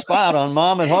 earned his spot on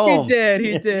Mom at Home. He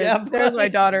did. Yeah, there's my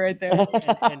daughter right there.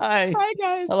 Hi. Hi,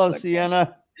 guys. Hello,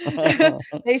 Sienna.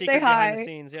 They say hi. The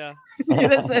scenes, yeah.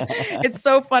 It's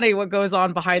so funny what goes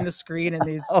on behind the screen in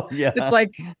these. Oh, yeah. It's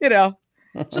like,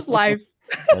 just life.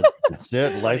 That's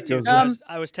it. Life goes on.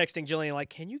 I was texting Jillian, like,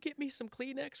 can you get me some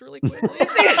Kleenex really quickly?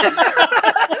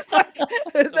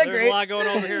 There's a lot going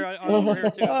over here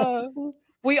too.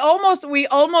 We almost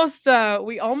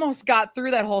got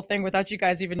through that whole thing without you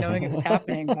guys even knowing it was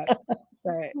happening. But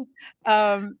right.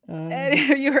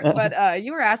 You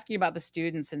were asking about the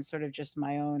students and sort of just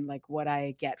my own, like what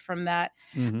I get from that.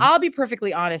 I'll be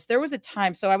perfectly honest. There was a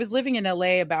time, so I was living in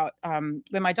LA about when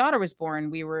my daughter was born,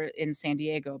 we were in San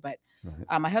Diego, but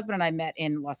my husband and I met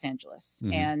in Los Angeles,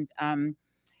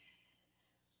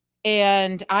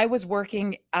 and I was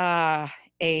working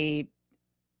a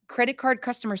credit card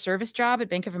customer service job at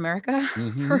Bank of America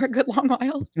for a good long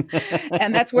while.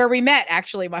 And that's where we met,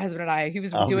 actually, my husband and I. He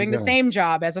was doing the same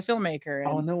job as a filmmaker.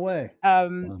 And, no way.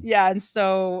 Yeah. And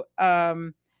so,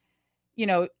 at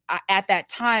that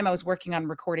time I was working on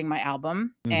recording my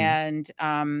album and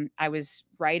I was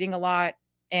writing a lot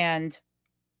and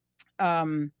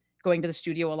going to the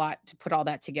studio a lot to put all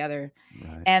that together.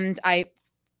 Right. And I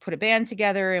put a band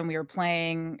together and we were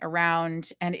playing around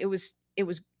and it was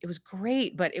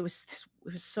great, but it was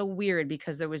so weird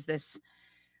because there was this,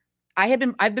 I've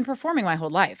been performing my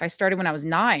whole life. I started when I was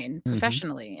 9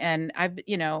 professionally and I've,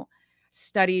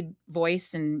 studied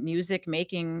voice and music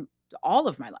making all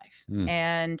of my life.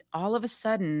 And all of a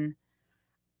sudden,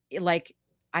 like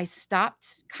I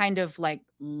stopped kind of like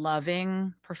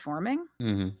loving performing.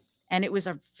 And it was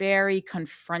a very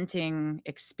confronting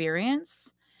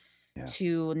experience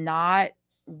to not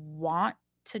want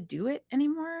to do it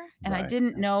anymore. And I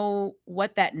didn't know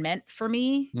what that meant for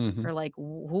me or like,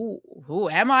 who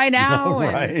am I now?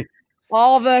 And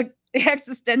all the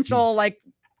existential like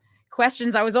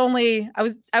questions. I was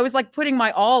like putting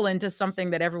my all into something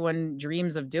that everyone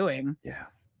dreams of doing. Yeah.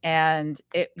 And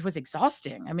it was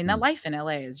exhausting. I mean, that life in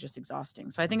LA is just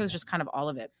exhausting. So I think it was just kind of all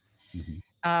of it.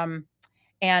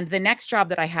 And the next job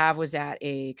that I have was at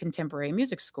a contemporary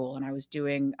music school and I was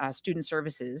doing student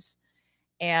services.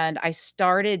 And I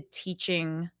started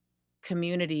teaching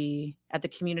community at the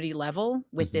community level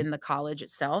within the college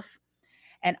itself.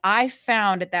 And I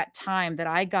found at that time that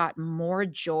I got more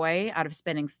joy out of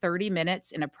spending 30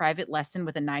 minutes in a private lesson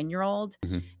with a 9-year-old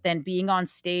than being on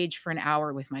stage for an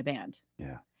hour with my band.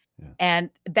 Yeah.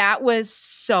 And that was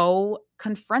so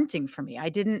confronting for me. I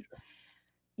didn't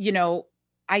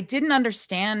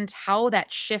understand how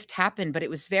that shift happened, but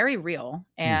it was very real.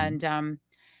 And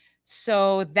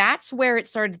so that's where it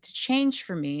started to change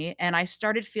for me. And I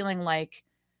started feeling like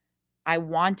I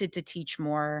wanted to teach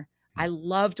more. I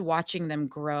loved watching them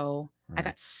grow. I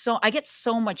get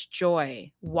so much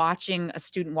joy watching a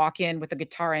student walk in with a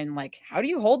guitar and like, how do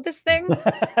you hold this thing?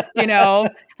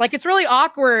 Like it's really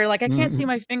awkward. Like I can't see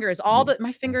my fingers.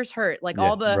 My fingers hurt. Like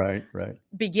all the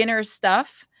beginner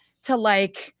stuff to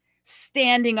like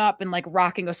standing up and like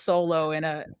rocking a solo in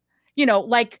a,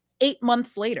 like 8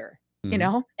 months later.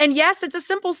 And yes, it's a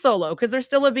simple solo because they're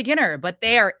still a beginner, but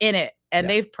they are in it and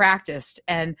they've practiced.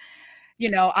 And,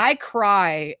 I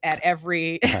cry at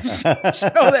every show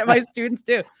that my students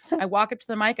do. I walk up to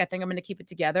the mic. I think I'm going to keep it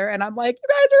together. And I'm like, you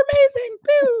guys are amazing.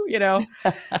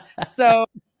 Boo, So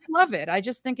I love it. I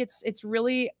just think it's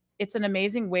an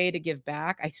amazing way to give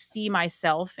back. I see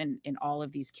myself in all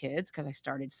of these kids because I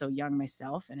started so young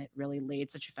myself and it really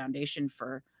laid such a foundation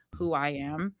for who I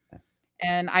am.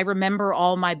 And I remember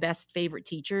all my best favorite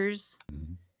teachers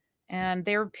and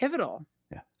they're pivotal.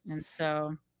 Yeah. And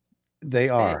so they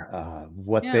are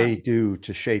what they do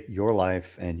to shape your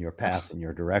life and your path and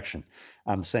your direction.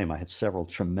 I'm the same. I had several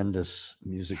tremendous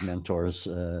music mentors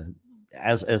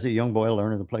as a young boy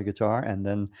learning to play guitar and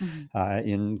then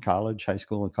in college, high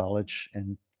school and college,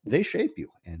 and they shape you.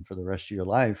 And for the rest of your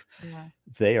life,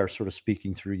 they are sort of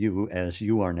speaking through you as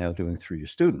you are now doing through your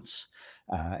students.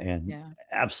 And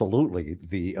absolutely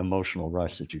the emotional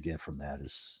rush that you get from that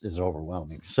is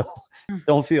overwhelming. So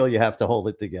don't feel you have to hold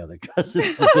it together because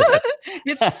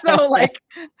it's so like,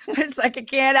 it's like, I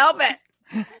can't help it.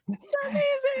 You're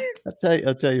amazing.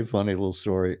 I'll tell you a funny little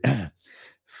story.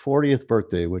 40th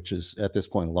birthday, which is at this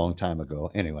point a long time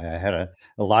ago. Anyway, I had a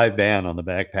live band on the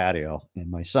back patio and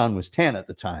my son was 10 at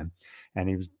the time and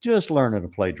he was just learning to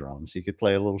play drums. He could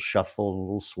play a little shuffle, a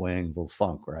little swing, a little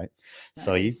funk, right? Nice.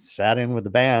 So he sat in with the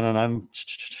band and I'm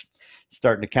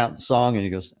starting to count the song and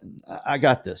he goes, I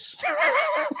got this.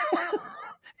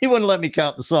 he wouldn't let me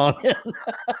count the song in.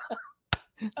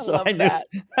 I So love that.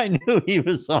 I knew he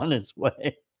was on his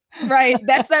way. Right.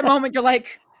 That's that moment you're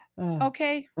like,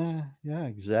 okay, yeah,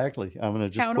 exactly. I'm going to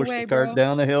just count push away, the cart bro.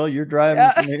 down the hill. You're driving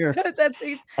from here. That's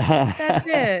it. That's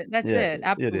it. That's Yeah, it. it is.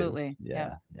 Absolutely.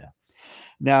 Yeah.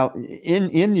 Now,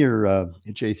 in your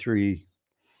J3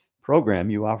 program,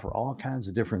 you offer all kinds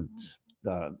of different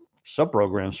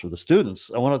sub-programs for the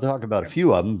students. I want to talk about a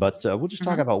few of them, but we'll just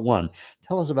talk about one.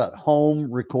 Tell us about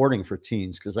home recording for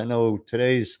teens, because I know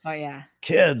today's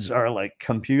kids are like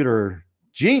computer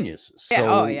geniuses.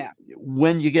 So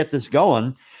when you get this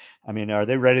going, I mean, are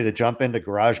they ready to jump into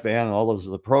GarageBand and all those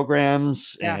other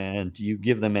programs? And do you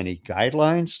give them any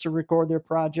guidelines to record their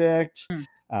project?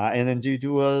 And then do you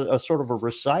do a sort of a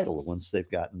recital once they've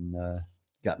gotten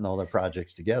all their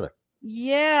projects together?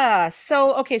 Yeah.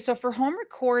 So, okay. So for home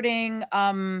recording,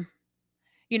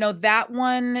 you know, that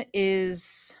one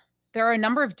is, there are a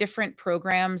number of different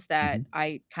programs that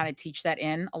I kind of teach that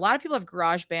in. A lot of people have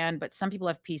GarageBand, but some people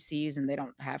have PCs and they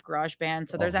don't have GarageBand.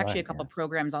 So there's actually a couple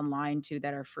programs online too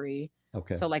that are free.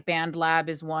 Okay. So like BandLab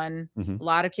is one. A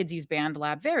lot of kids use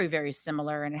BandLab, very, very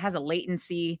similar. And it has a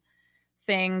latency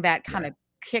thing that kind of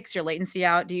kicks your latency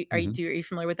out. Are you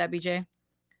familiar with that, BJ?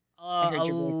 A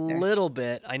little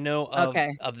bit. I know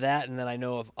of that, and then I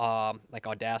know of like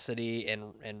Audacity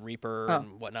and Reaper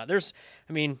and whatnot. There's,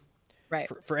 I mean,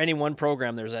 for any one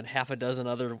program, there's a half a dozen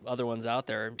other ones out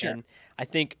there, and I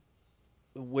think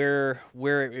where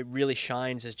it really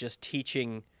shines is just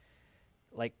teaching,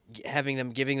 like giving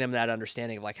them that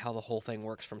understanding of like how the whole thing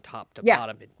works from top to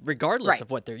bottom, regardless of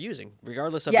what they're using,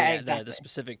 regardless of the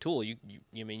specific tool. You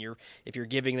mean if you're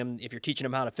teaching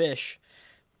them how to fish,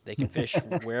 they can fish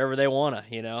wherever they want to,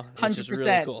 you know. 100%.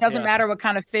 Really cool. Doesn't matter what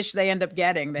kind of fish they end up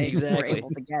getting. They were able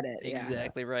to get it.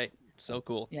 Exactly right. So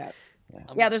cool. Yeah.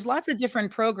 There's lots of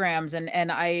different programs, and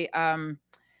I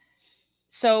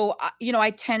so you know, I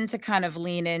tend to kind of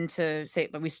lean into say,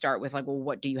 but we start with like, well,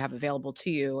 what do you have available to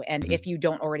you? And if you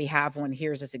don't already have one,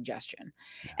 here's a suggestion.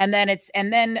 And then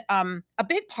a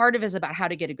big part of it is about how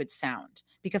to get a good sound,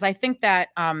 because I think that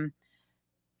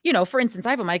you know, for instance, I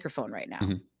have a microphone right now,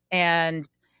 and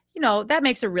you know, that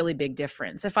makes a really big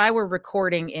difference. If I were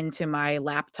recording into my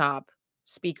laptop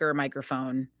speaker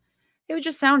microphone, it would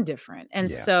just sound different.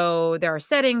 And so there are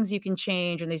settings you can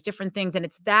change and these different things. And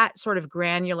it's that sort of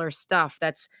granular stuff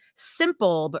that's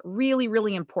simple, but really,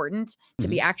 really important to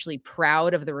be actually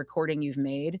proud of the recording you've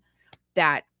made.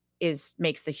 That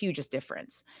makes the hugest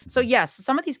difference. So yes,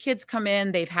 some of these kids come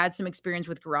in, they've had some experience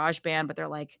with GarageBand, but they're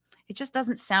like, it just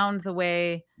doesn't sound the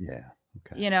way.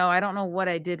 You know, I don't know what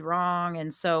I did wrong.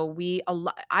 And so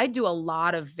I do a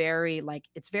lot of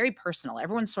it's very personal.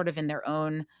 Everyone's sort of in their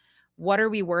own, what are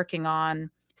we working on?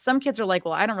 Some kids are like,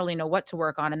 well, I don't really know what to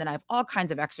work on. And then I have all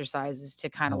kinds of exercises to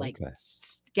kind of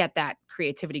get that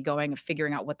creativity going of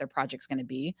figuring out what their project's going to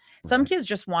be. Some kids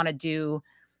just want to do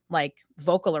like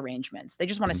vocal arrangements. They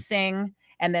just want to sing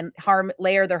and then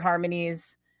layer their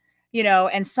harmonies. You know,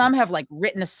 and some have like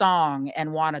written a song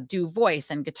and want to do voice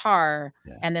and guitar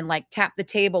and then like tap the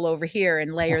table over here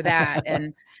and layer that.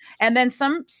 and then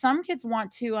some kids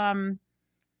want to,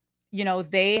 you know,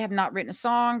 they have not written a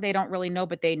song. They don't really know,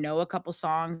 but they know a couple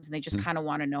songs and they just kind of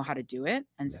want to know how to do it.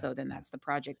 And so then that's the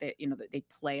project that, you know, that they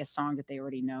play a song that they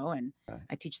already know. And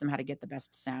I teach them how to get the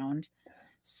best sound.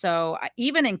 So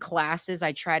even in classes,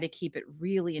 I try to keep it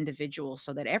really individual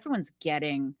so that everyone's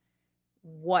getting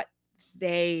what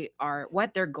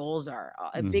their goals are.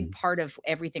 A big part of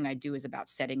everything I do is about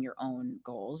setting your own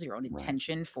goals, your own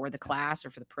intention for the class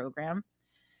or for the program.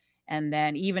 And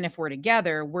then even if we're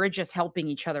together, we're just helping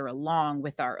each other along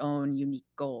with our own unique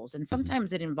goals. And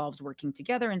sometimes it involves working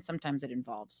together and sometimes it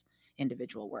involves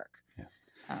individual work.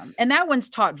 And that one's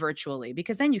taught virtually,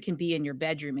 because then you can be in your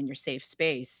bedroom in your safe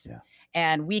space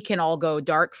and we can all go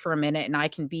dark for a minute and I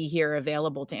can be here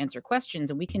available to answer questions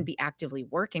and we can be actively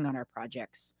working on our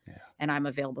projects. And I'm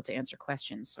available to answer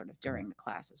questions sort of during the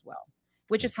class as well,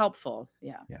 which is helpful.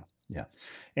 Yeah.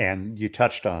 And you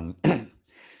touched on,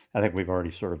 I think we've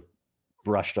already sort of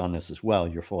brushed on this as well,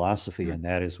 your philosophy, and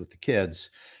that is with the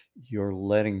kids, you're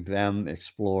letting them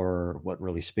explore what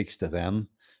really speaks to them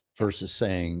versus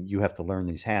saying you have to learn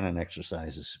these Hanon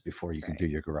exercises before you can do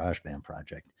your GarageBand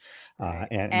project.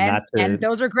 And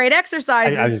those are great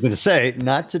exercises. I was going to say,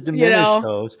 not to diminish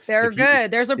those. They're good.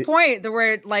 There's a point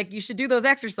where like you should do those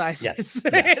exercises. Yes.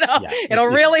 It'll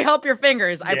really help your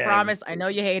fingers. I promise. I know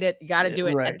you hate it. You got to do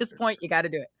it. At this point, you got to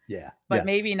do it. But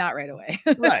maybe not right away.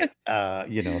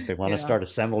 You know, if they want to start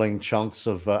assembling chunks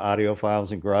of audio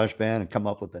files in GarageBand and come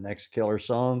up with the next killer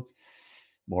song,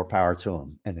 more power to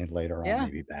them. And then later on,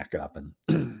 maybe back up and,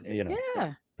 you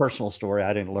know, personal story.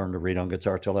 I didn't learn to read on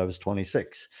guitar till I was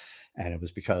 26. And it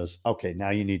was because, okay,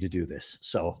 now you need to do this.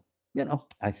 So,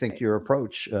 I think your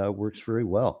approach works very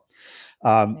well.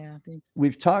 Yeah, thanks.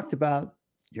 We've talked about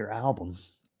your album,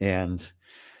 and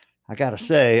I got to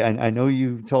say, I know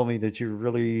you told me that you're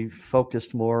really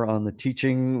focused more on the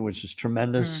teaching, which is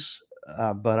tremendous.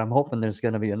 But I'm hoping there's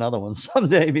going to be another one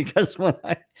someday, because when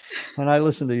I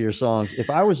listen to your songs, if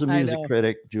I was a music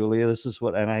critic, Julia, this is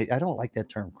what, and I don't like that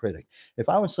term critic. If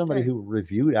I was somebody who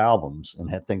reviewed albums and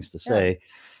had things to say,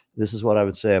 this is what I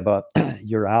would say about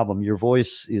your album. Your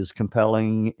voice is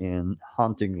compelling and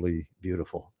hauntingly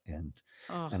beautiful. And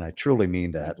I truly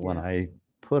mean that. When I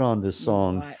put on this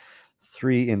song,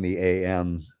 3 in the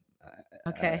AM,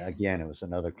 again, it was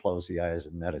another close the eyes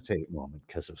and meditate moment,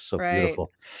 because it was so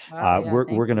beautiful.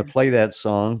 We're going to play that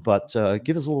song, but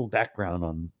give us a little background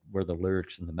on where the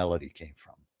lyrics and the melody came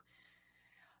from.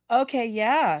 Okay,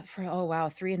 yeah.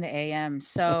 3 in the AM.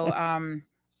 So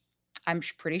I'm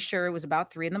pretty sure it was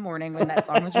about 3 in the morning when that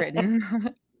song was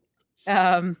written.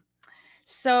 That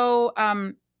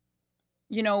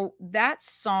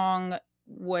song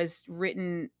was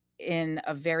written in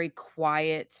a very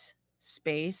quiet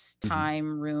space,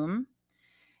 time, room.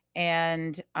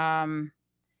 And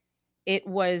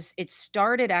it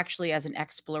started actually as an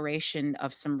exploration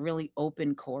of some really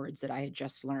open chords that I had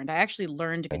just learned. I actually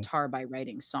learned guitar by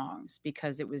writing songs,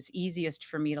 because it was easiest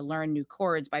for me to learn new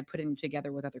chords by putting them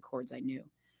together with other chords I knew.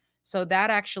 So that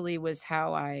actually was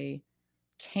how I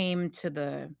came to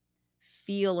the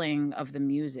feeling of the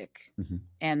music.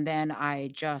 And then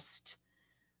I just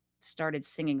started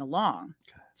singing along.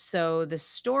 So the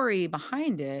story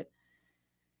behind it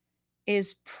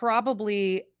is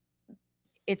probably,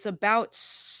 it's about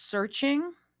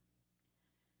searching,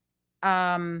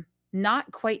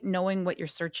 not quite knowing what you're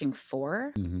searching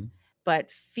for,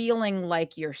 but feeling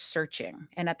like you're searching.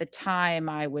 And at the time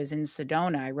I was in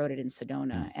Sedona, I wrote it in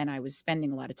Sedona, and I was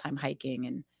spending a lot of time hiking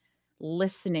and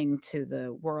listening to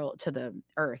the world, to the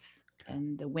earth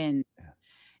and the wind.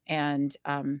 And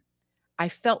I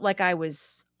felt like I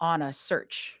was on a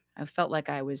search. I felt like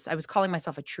I was calling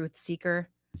myself a truth seeker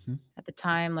at the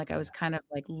time. Like I was kind of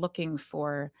like looking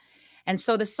for, and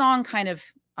so the song kind of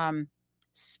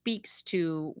speaks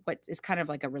to what is kind of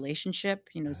like a relationship,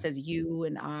 says you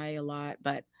and I a lot,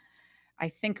 but I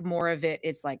think more of it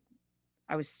is like,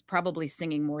 I was probably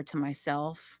singing more to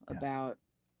myself about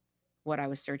what I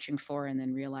was searching for, and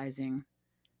then realizing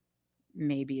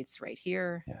maybe it's right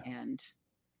here. And,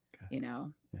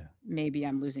 maybe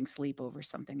I'm losing sleep over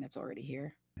something that's already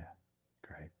here. Yeah.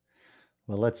 Great.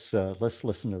 Well, let's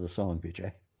listen to the song,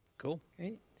 BJ. Cool.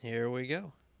 Great. Here we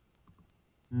go.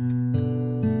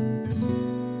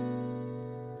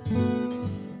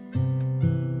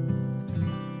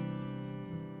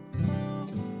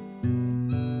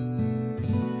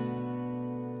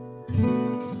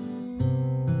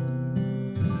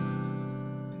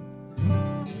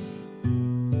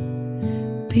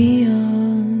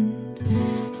 Beyond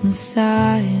the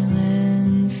silences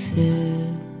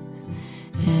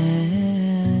and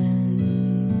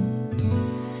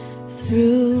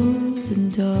through the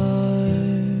dark,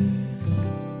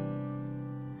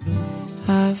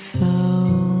 I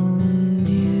found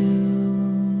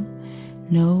you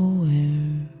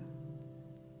nowhere.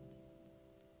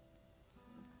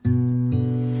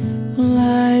 Well,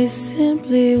 I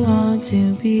simply want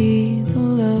to be the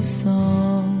love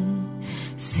song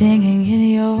singing in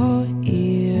your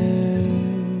ear,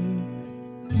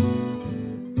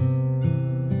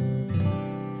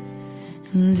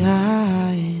 and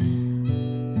I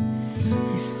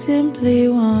simply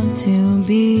want to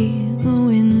be the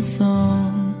wind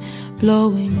song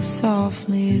blowing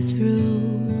softly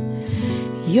through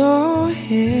your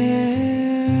hair.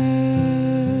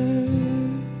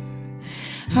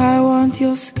 I want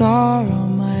your scar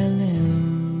on my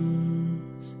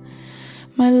limbs,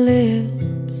 my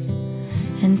lips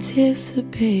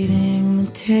anticipating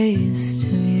the taste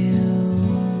of you.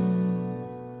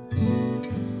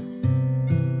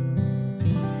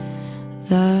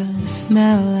 The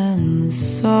smell and the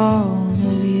song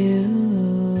of you.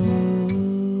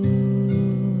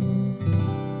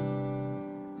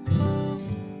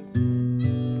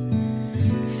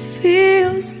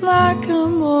 Feels like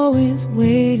I'm always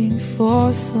waiting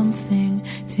for something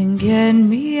to get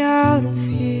me out of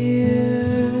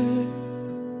here.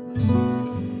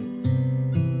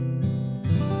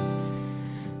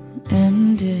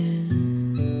 And it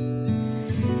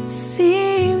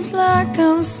seems like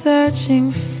I'm searching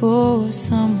for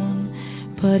someone,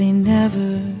 but he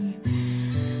never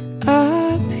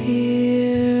appears.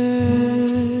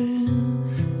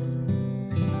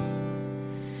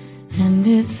 And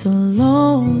it It's a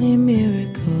lonely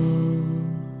miracle.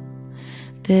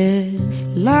 This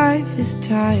life is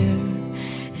tired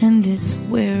and it's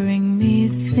wearing me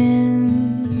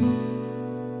thin.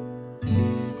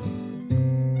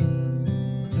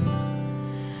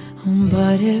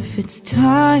 But if it's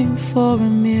time for a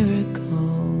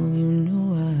miracle, you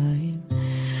know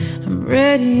I'm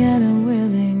ready and I'm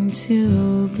willing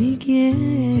to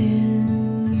begin.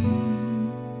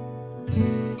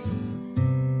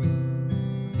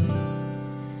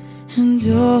 And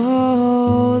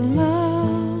oh,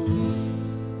 love,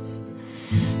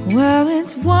 well,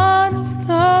 it's one of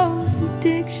those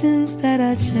addictions that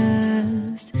I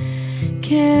just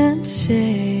can't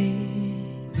shake.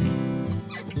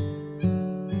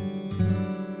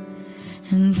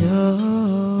 And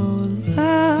oh,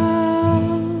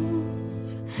 love,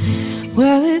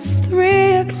 well, it's 3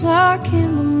 o'clock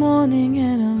in the morning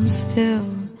and I'm still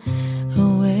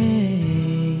awake.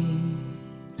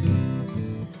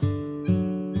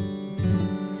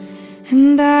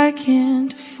 And I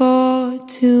can't afford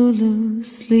to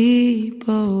lose sleep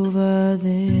over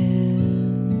this.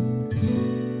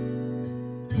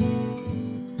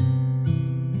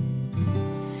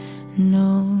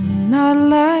 No, not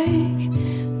like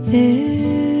this.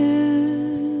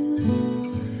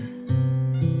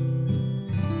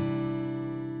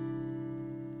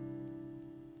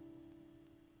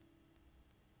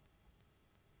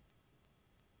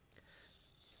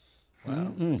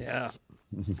 Wow. Yeah.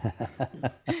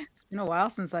 It's been a while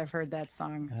since I've heard that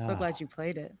song. I'm so glad you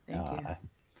played it. Thank you.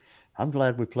 I'm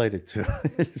glad we played it too.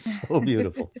 It's so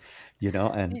beautiful, you know,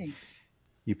 and Thanks.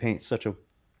 you paint such a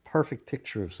perfect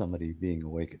picture of somebody being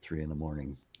awake at 3 in the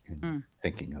morning and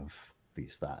thinking of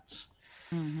these thoughts.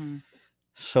 Mm-hmm.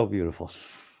 So beautiful.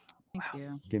 Thank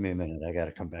you. Give me a minute. I got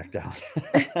to come back down.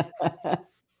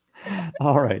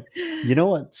 All right. You know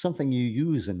what? Something you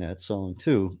use in that song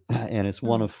too, and it's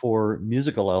one of 4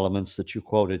 musical elements that you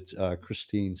quoted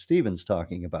Christine Stevens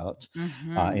talking about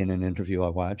in an interview I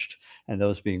watched, and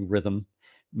those being rhythm,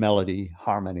 melody,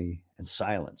 harmony, and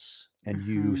silence. And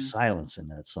you use silence in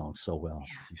that song so well.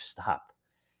 Yeah. You stop.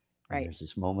 And Right. there's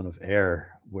this moment of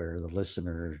air where the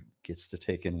listener gets to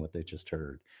take in what they just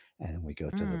heard, and then we go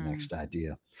to the next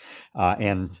idea.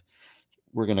 And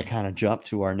we're going to kind of jump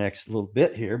to our next little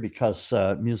bit here because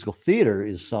musical theater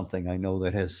is something I know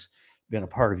that has been a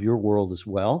part of your world as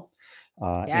well.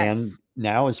 And Yes.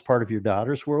 now is part of your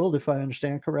daughter's world, if I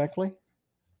understand correctly.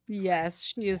 Yes,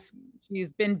 she's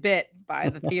been bit by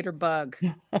the theater bug.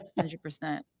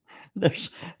 100%. There's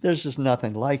just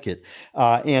nothing like it.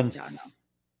 And Yeah, no.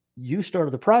 you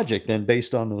started the project then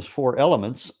based on those 4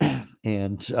 elements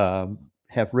and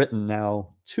have written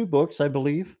now 2 books, I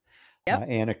believe. Yep.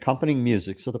 And accompanying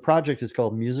music. So the project is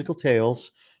called Musical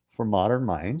Tales for Modern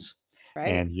Minds. Right.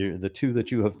 And the 2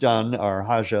 that you have done are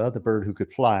Haja, the Bird Who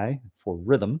Could Fly, for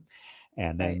rhythm,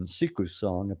 and then Siku's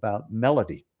song about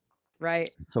melody. Right.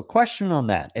 So question on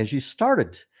that. As you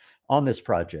started on this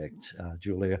project,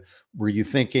 Julia, were you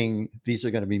thinking these are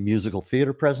going to be musical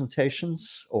theater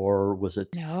presentations, or was it,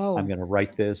 No. I'm going to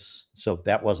write this? So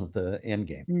that wasn't the end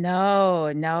game. No,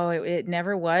 it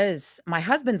never was. My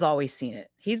husband's always seen it.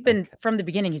 He's been from the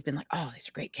beginning. He's been like, "Oh, these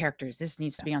are great characters. This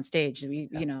needs to be on stage."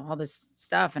 You know, all this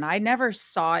stuff, and I never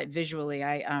saw it visually.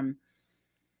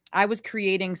 I was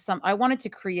creating I wanted to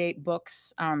create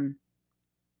books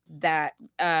that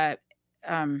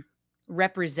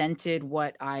represented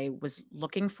what I was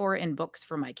looking for in books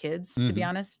for my kids. To be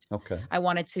honest, I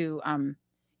wanted to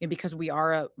because we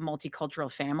are a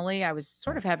multicultural family. I was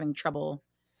sort of having trouble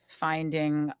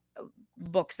finding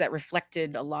books that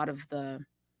reflected a lot of the,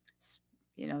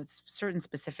 certain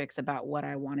specifics about what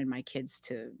I wanted my kids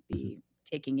to be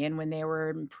taking in when they were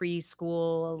in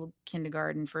preschool,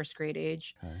 kindergarten, 1st grade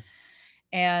age.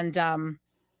 And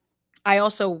I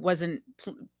also wasn't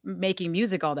making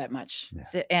music all that much.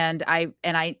 And I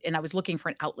was looking for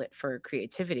an outlet for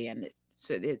creativity. And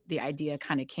so the idea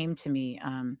kind of came to me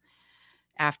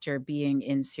after being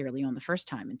in Sierra Leone the first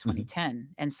time in 2010.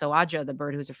 And so Aja, the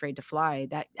bird who's afraid to fly,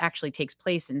 that actually takes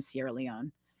place in Sierra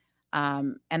Leone.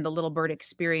 And the little bird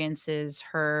experiences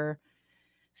her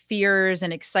fears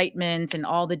and excitement and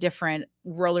all the different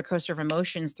roller coaster of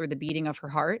emotions through the beating of her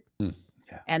heart.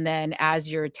 And then as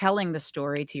you're telling the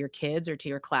story to your kids or to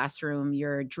your classroom,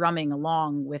 you're drumming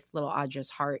along with little Aja's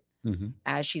heart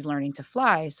as she's learning to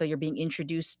fly. So you're being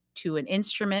introduced to an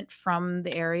instrument from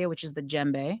the area, which is the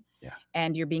djembe.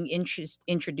 And you're being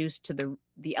introduced to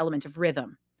the element of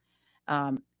rhythm.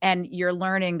 And you're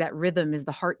learning that rhythm is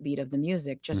the heartbeat of the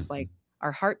music, just like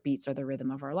our heartbeats are the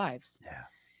rhythm of our lives.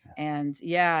 And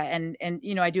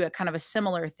I do a kind of a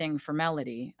similar thing for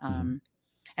melody.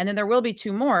 And then there will be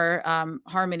two more,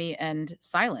 Harmony and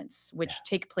Silence, which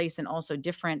take place in also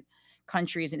different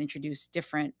countries and introduce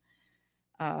different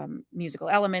musical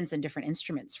elements and different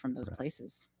instruments from those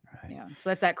places. Right. Yeah. So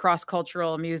that's that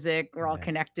cross-cultural music. We're all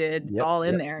connected. It's all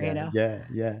in there, you know?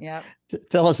 Yeah.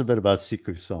 Tell us a bit about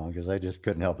Secret Song, because I just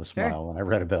couldn't help but smile when I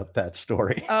read about that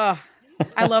story. Oh,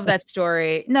 I love that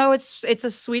story. No, it's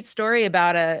a sweet story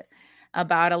about a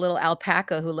little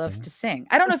alpaca who loves to sing.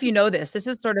 I don't know if you know this. This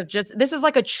is sort of this is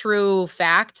like a true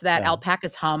fact that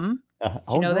alpacas hum.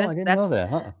 You know this? I didn't know that.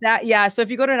 Huh? Yeah. So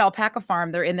if you go to an alpaca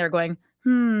farm, they're in there going,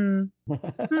 hmm,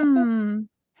 hmm,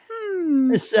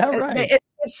 hmm. Is that right?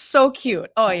 It's so cute.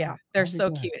 Oh yeah, they're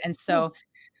so cute. And so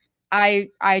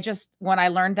I just, when I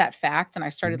learned that fact and I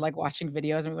started like watching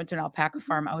videos and we went to an alpaca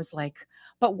farm, I was like,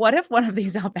 but what if one of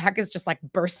these alpacas just like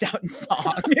burst out in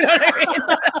song? You know what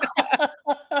I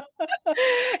mean?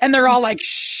 And they're all like,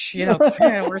 shh, you know,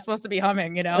 we're supposed to be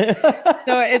humming, you know?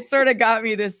 So it sort of got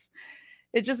me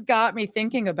it just got me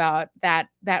thinking about that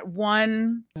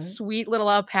one sweet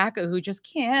little alpaca who just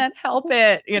can't help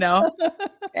it, you know?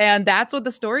 And that's what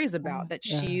the story's about, that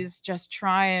she's just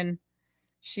trying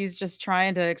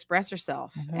to express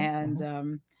herself.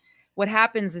 And what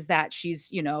happens is that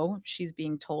she's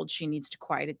being told she needs to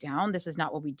quiet it down. This is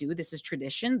not what we do. This is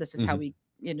tradition. This is how we,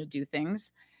 do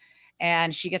things.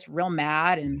 And she gets real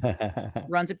mad and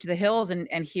runs up to the hills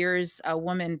and hears a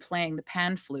woman playing the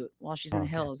pan flute while she's in the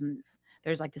hills. And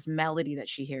there's like this melody that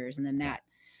she hears. And then that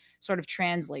sort of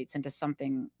translates into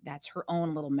something that's her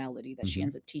own little melody that she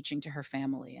ends up teaching to her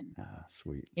family. And,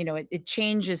 sweet. It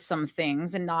changes some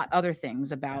things and not other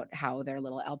things about how their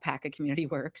little alpaca community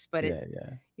works. But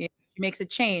she makes a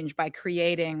change by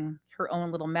creating her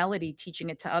own little melody, teaching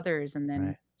it to others, and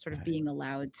then sort of being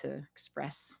allowed to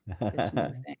express this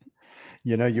new thing.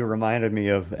 You reminded me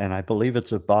of, and I believe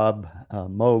it's a Bob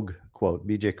Moog quote.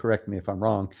 BJ, correct me if I'm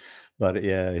wrong, but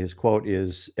his quote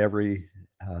is wait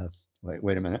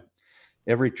a minute.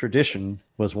 Every tradition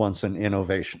was once an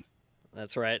innovation.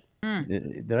 That's right.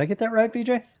 Did I get that right,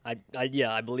 BJ?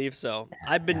 I believe so.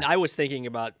 I was thinking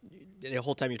about the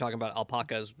whole time you're talking about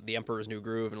alpacas, the Emperor's New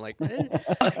Groove, and like, were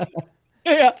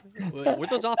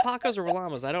those alpacas or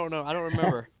llamas? I don't know. I don't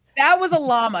remember. That was a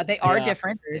llama. They are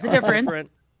different. There is a difference.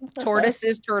 Tortoise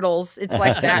is turtles. It's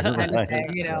like that kind of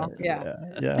thing, you know?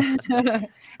 Yeah.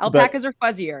 Alpacas are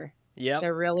fuzzier. Yeah,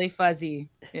 they're really fuzzy.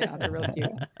 Yeah, they're really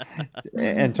cute.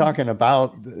 And talking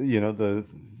about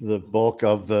the bulk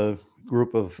of the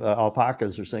group of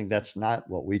alpacas are saying that's not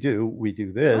what we do. We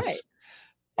do this. Right.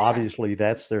 Obviously,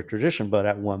 that's their tradition, but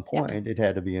at one point it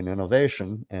had to be an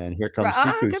innovation. And here comes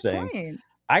Siku saying,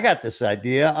 I got this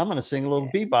idea. I'm going to sing a little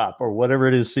bebop or whatever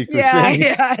it is Siku sings.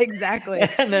 Yeah, exactly.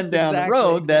 And then down the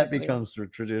road, that becomes their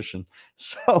tradition.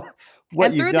 So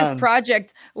this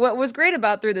project, what was great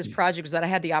about through this project was that I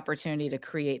had the opportunity to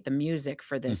create the music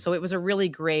for this. So it was a really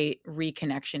great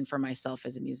reconnection for myself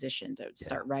as a musician to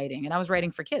start writing. And I was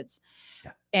writing for kids.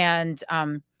 And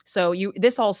so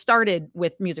this all started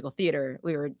with musical theater.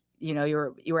 We were,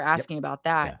 you were asking about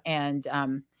that. And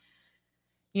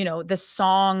the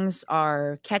songs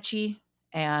are catchy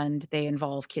and they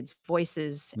involve kids'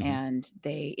 voices and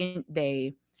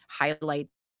they highlight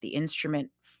the instrument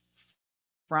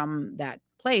from that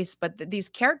place. But these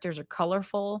characters are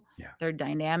colorful. They're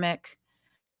dynamic.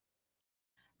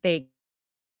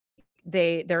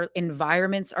 Their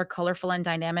environments are colorful and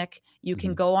dynamic. You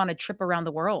can go on a trip around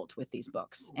the world with these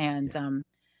books. And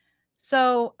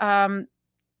so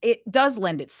it does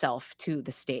lend itself to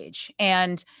the stage.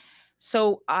 And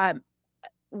so I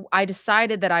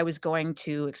decided that I was going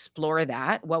to explore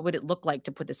that. What would it look like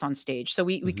to put this on stage? So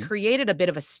we created a bit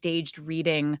of a staged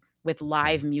reading with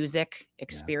live music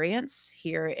experience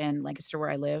here in Lancaster,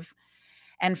 where I live.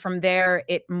 And from there,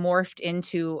 it morphed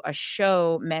into a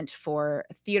show meant for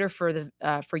theater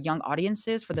for young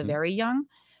audiences, for the very young.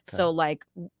 Okay. So like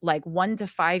 1 to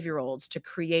 5 year olds, to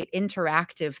create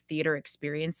interactive theater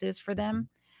experiences for them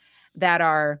that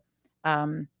are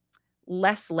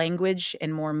less language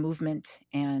and more movement,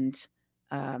 and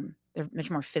they're much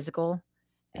more physical.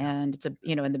 And it's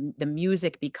and the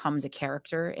music becomes a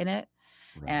character in it.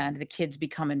 Right. And the kids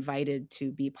become invited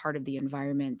to be part of the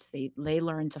environment. They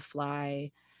learn to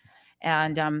fly.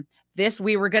 And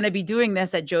we were going to be doing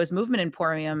this at Joe's Movement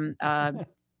Emporium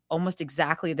almost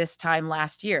exactly this time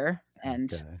last year.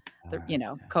 And,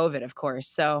 COVID, of course.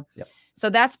 So, so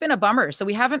that's been a bummer. So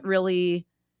we haven't really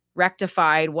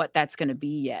rectified what that's going to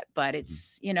be yet, but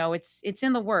it's, it's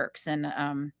in the works.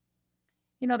 And,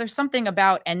 there's something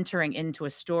about entering into a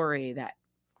story that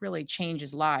really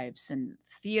changes lives, and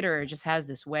theater just has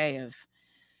this way of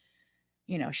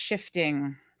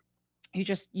shifting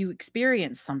you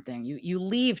experience something. You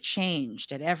leave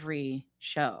changed at every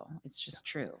show. It's just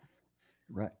true.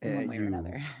 Right. In one way or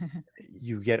another.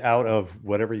 You get out of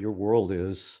whatever your world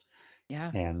is, Yeah.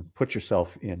 and put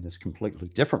yourself in this completely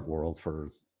different world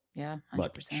for 100%.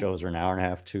 what shows are an hour and a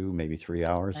half, 2, maybe 3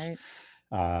 hours. Right.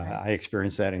 I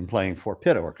experienced that in playing for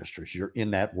pit orchestras. You're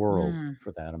in that world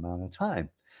for that amount of time.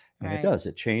 And it does.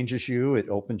 It changes you. It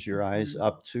opens your eyes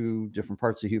up to different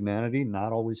parts of humanity.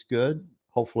 Not always good.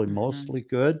 Hopefully mostly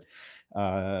good.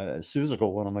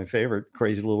 Suzical, one of my favorite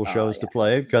crazy little shows to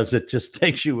play, because it just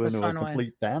takes you into a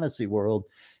complete fantasy world.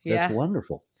 That's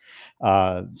wonderful.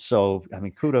 So, I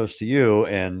mean, kudos to you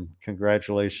and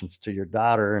congratulations to your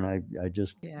daughter. And I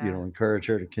just, encourage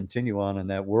her to continue on in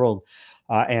that world,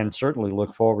 and certainly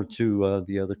look forward to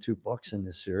the other 2 books in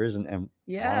this series, and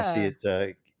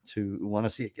want to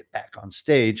see it get back on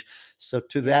stage. So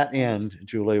to that end,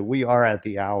 Julia, we are at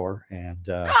the hour, and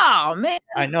oh man,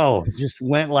 I know it just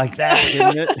went like that,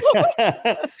 didn't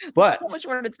it? But so much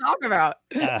more to talk about.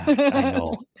 I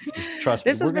know. Trust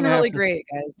me. This has been really great,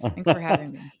 guys. Thanks for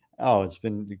having me. Oh, it's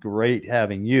been great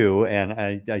having you. And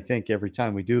I think every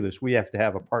time we do this, we have to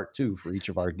have a part 2 for each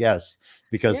of our guests,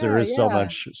 because there is so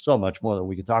much more that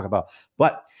we could talk about.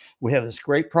 But we have this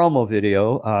great promo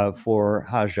video for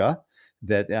Haja,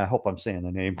 that I hope I'm saying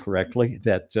the name correctly.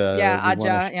 That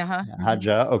Haja.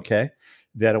 Haja, okay.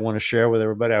 That I want to share with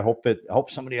everybody. I hope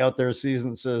somebody out there sees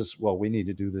and says, well, we need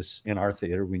to do this in our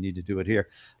theater. We need to do it here,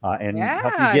 and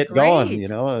help you get going,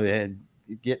 and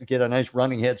get a nice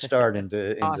running head start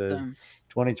into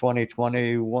 2020,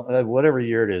 21, whatever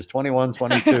year it is, 21,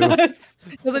 22.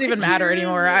 Doesn't even matter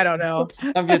anymore. I don't know.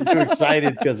 I'm getting too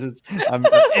excited because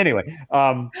anyway.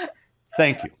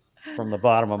 Thank you from the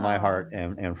bottom of my heart,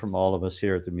 and from all of us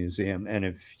here at the museum. And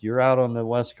if you're out on the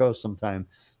West Coast sometime,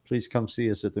 please come see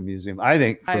us at the museum. I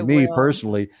think for me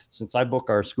personally, since I book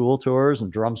our school tours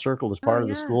and drum circle as part of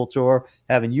the school tour,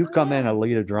 having you come in and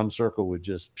lead a drum circle would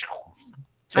just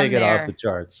take it off the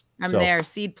charts. I'm there.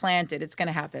 Seed planted. It's going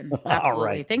to happen. Absolutely.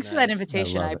 Right. Thanks for that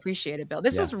invitation. I appreciate it, Bill.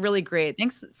 This was really great.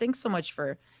 Thanks so much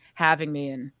for having me,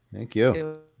 and thank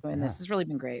you. Doing this has really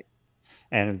been great.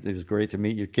 And it was great to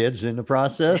meet your kids in the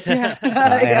process. And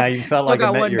I felt like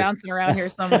I met one bouncing around here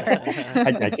somewhere.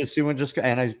 I just see one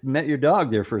and I met your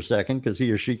dog there for a second, because he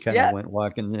or she kind of went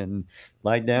walking and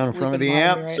lied down in front of the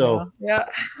amp.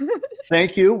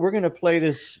 Thank you. We're going to play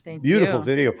this beautiful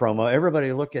video promo.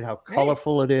 Everybody look at how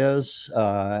colorful it is.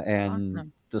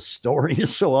 And the story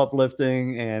is so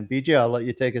uplifting. And BJ, I'll let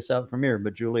you take us out from here.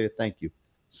 But Julia, thank you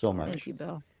so much. Thank you,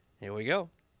 Bill. Here we go.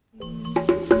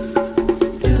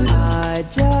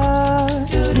 Haja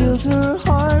feels her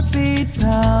heartbeat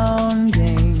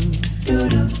pounding.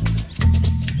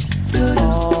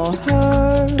 All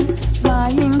her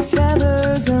flying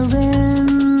feathers are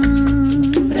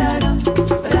in.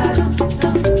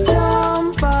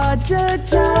 Jump, Haja,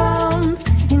 jump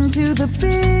into the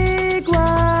big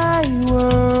wide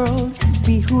world.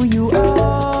 Be who you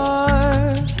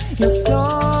are. Your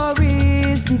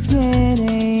story's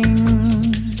beginning.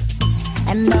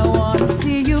 And I wanna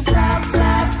see you flap,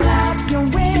 flap, flap your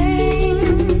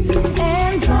wings,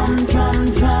 and drum,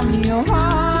 drum, drum your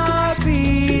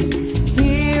heartbeat.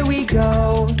 Here we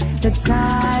go, the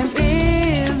time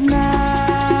is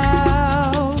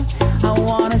now. I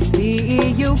wanna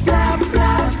see you flap,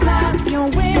 flap, flap your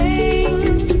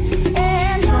wings,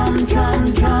 and drum,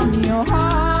 drum, drum your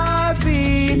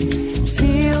heartbeat.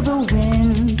 Feel the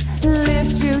wind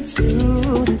lift you to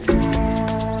the clouds.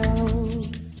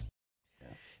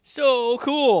 So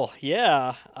cool.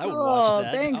 Yeah, I would watch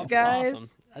that. Thanks, guys. Awesome.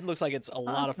 That looks like it's a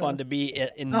lot of fun to be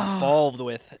involved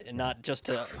with, and not just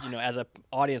to, as an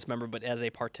audience member, but as a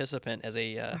participant, as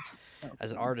a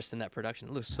as an artist in that production.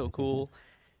 It looks so cool.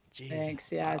 Jeez.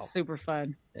 Thanks. Yeah, it's super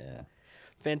fun. Yeah.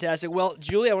 Fantastic. Well,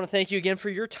 Julie, I want to thank you again for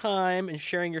your time and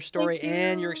sharing your story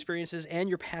and your experiences and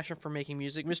your passion for making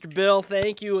music. Mr. Bill,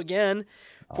 thank you again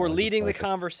for leading the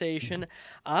conversation.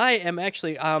 I am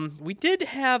actually, we did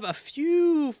have a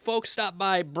few folks stop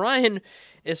by. Brian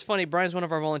is funny. Brian's one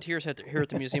of our volunteers here at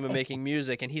the Museum of Making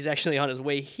Music, and he's actually on his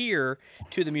way here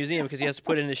to the museum because he has to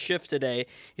put in his shift today.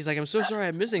 He's like, I'm so sorry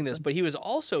I'm missing this, but he was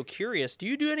also curious. Do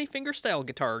you do any fingerstyle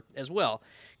guitar as well?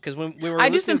 Because when we were I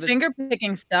do some finger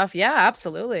picking stuff. Yeah,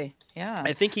 absolutely. Yeah.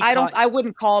 I think I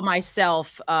wouldn't call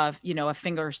myself a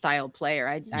finger style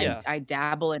player. I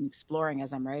dabble in exploring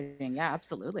as I'm writing. Yeah,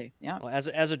 absolutely. Yeah. Well,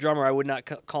 as a drummer, I would not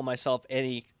call myself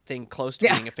anything close to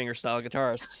being a fingerstyle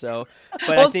guitarist. So, but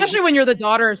well, especially when you're the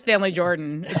daughter of Stanley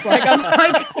Jordan, it's like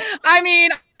I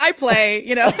I play,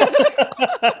 you know.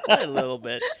 A little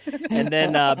bit. And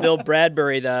then Bill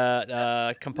Bradbury,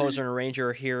 the composer and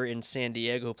arranger here in San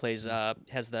Diego, who plays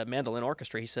has the mandolin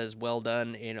orchestra. He says, "Well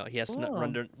done." You know, he has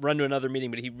to run to another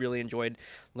meeting, but he really enjoyed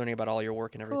learning about all your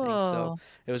work and everything. So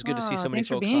it was good to see so many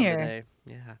folks on today.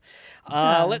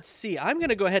 Yeah. Let's see. I'm going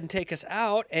to go ahead and take us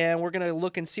out, and we're going to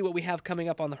look and see what we have coming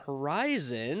up on the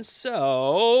horizon.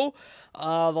 So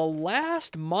the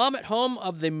last Mom at Home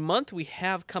of the month we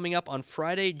have coming up on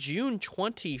Friday, June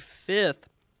 25th.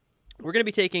 We're going to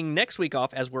be taking next week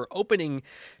off as we're opening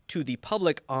to the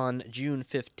public on June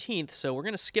 15th. So we're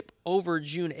going to skip over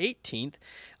June 18th.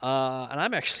 And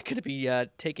I'm actually going to be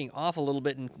taking off a little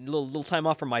bit and a little time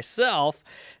off for myself.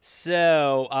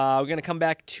 So we're going to come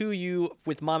back to you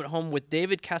with Mom at Home with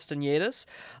David Castañedas,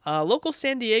 local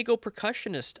San Diego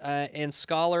percussionist and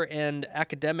scholar and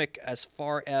academic as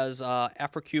far as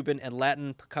Afro-Cuban and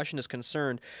Latin percussion is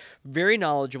concerned. Very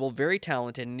knowledgeable, very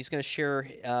talented, and he's going to share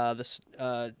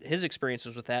his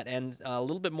experiences with that and a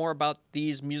little bit more about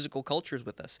these musical cultures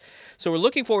with us. So we're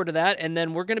looking forward to that, and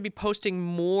then we're going to be posting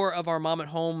more of our Mom at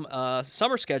Home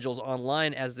summer schedules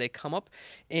online as they come up,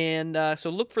 and so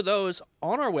look for those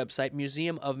on our website,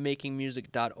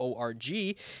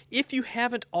 museumofmakingmusic.org. If you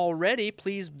haven't already,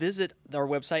 please visit our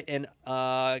website and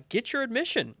get your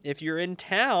admission. If you're in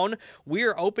town,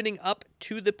 we're opening up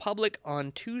to the public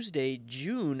on Tuesday,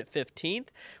 June 15th.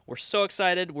 We're so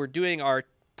excited. We're doing our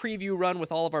preview run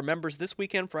with all of our members this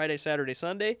weekend, Friday, Saturday,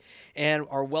 Sunday, and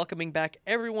are welcoming back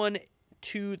everyone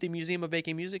to the Museum of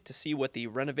Making Music to see what the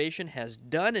renovation has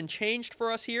done and changed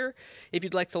for us here. If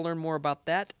you'd like to learn more about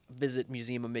that, visit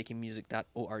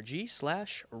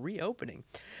museumofmakingmusic.org/reopening.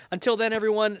 Until then,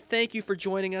 everyone, thank you for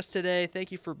joining us today.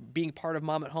 Thank you for being part of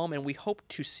Mom at Home, and we hope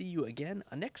to see you again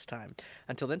next time.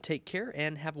 Until then, take care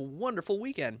and have a wonderful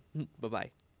weekend. Bye-bye.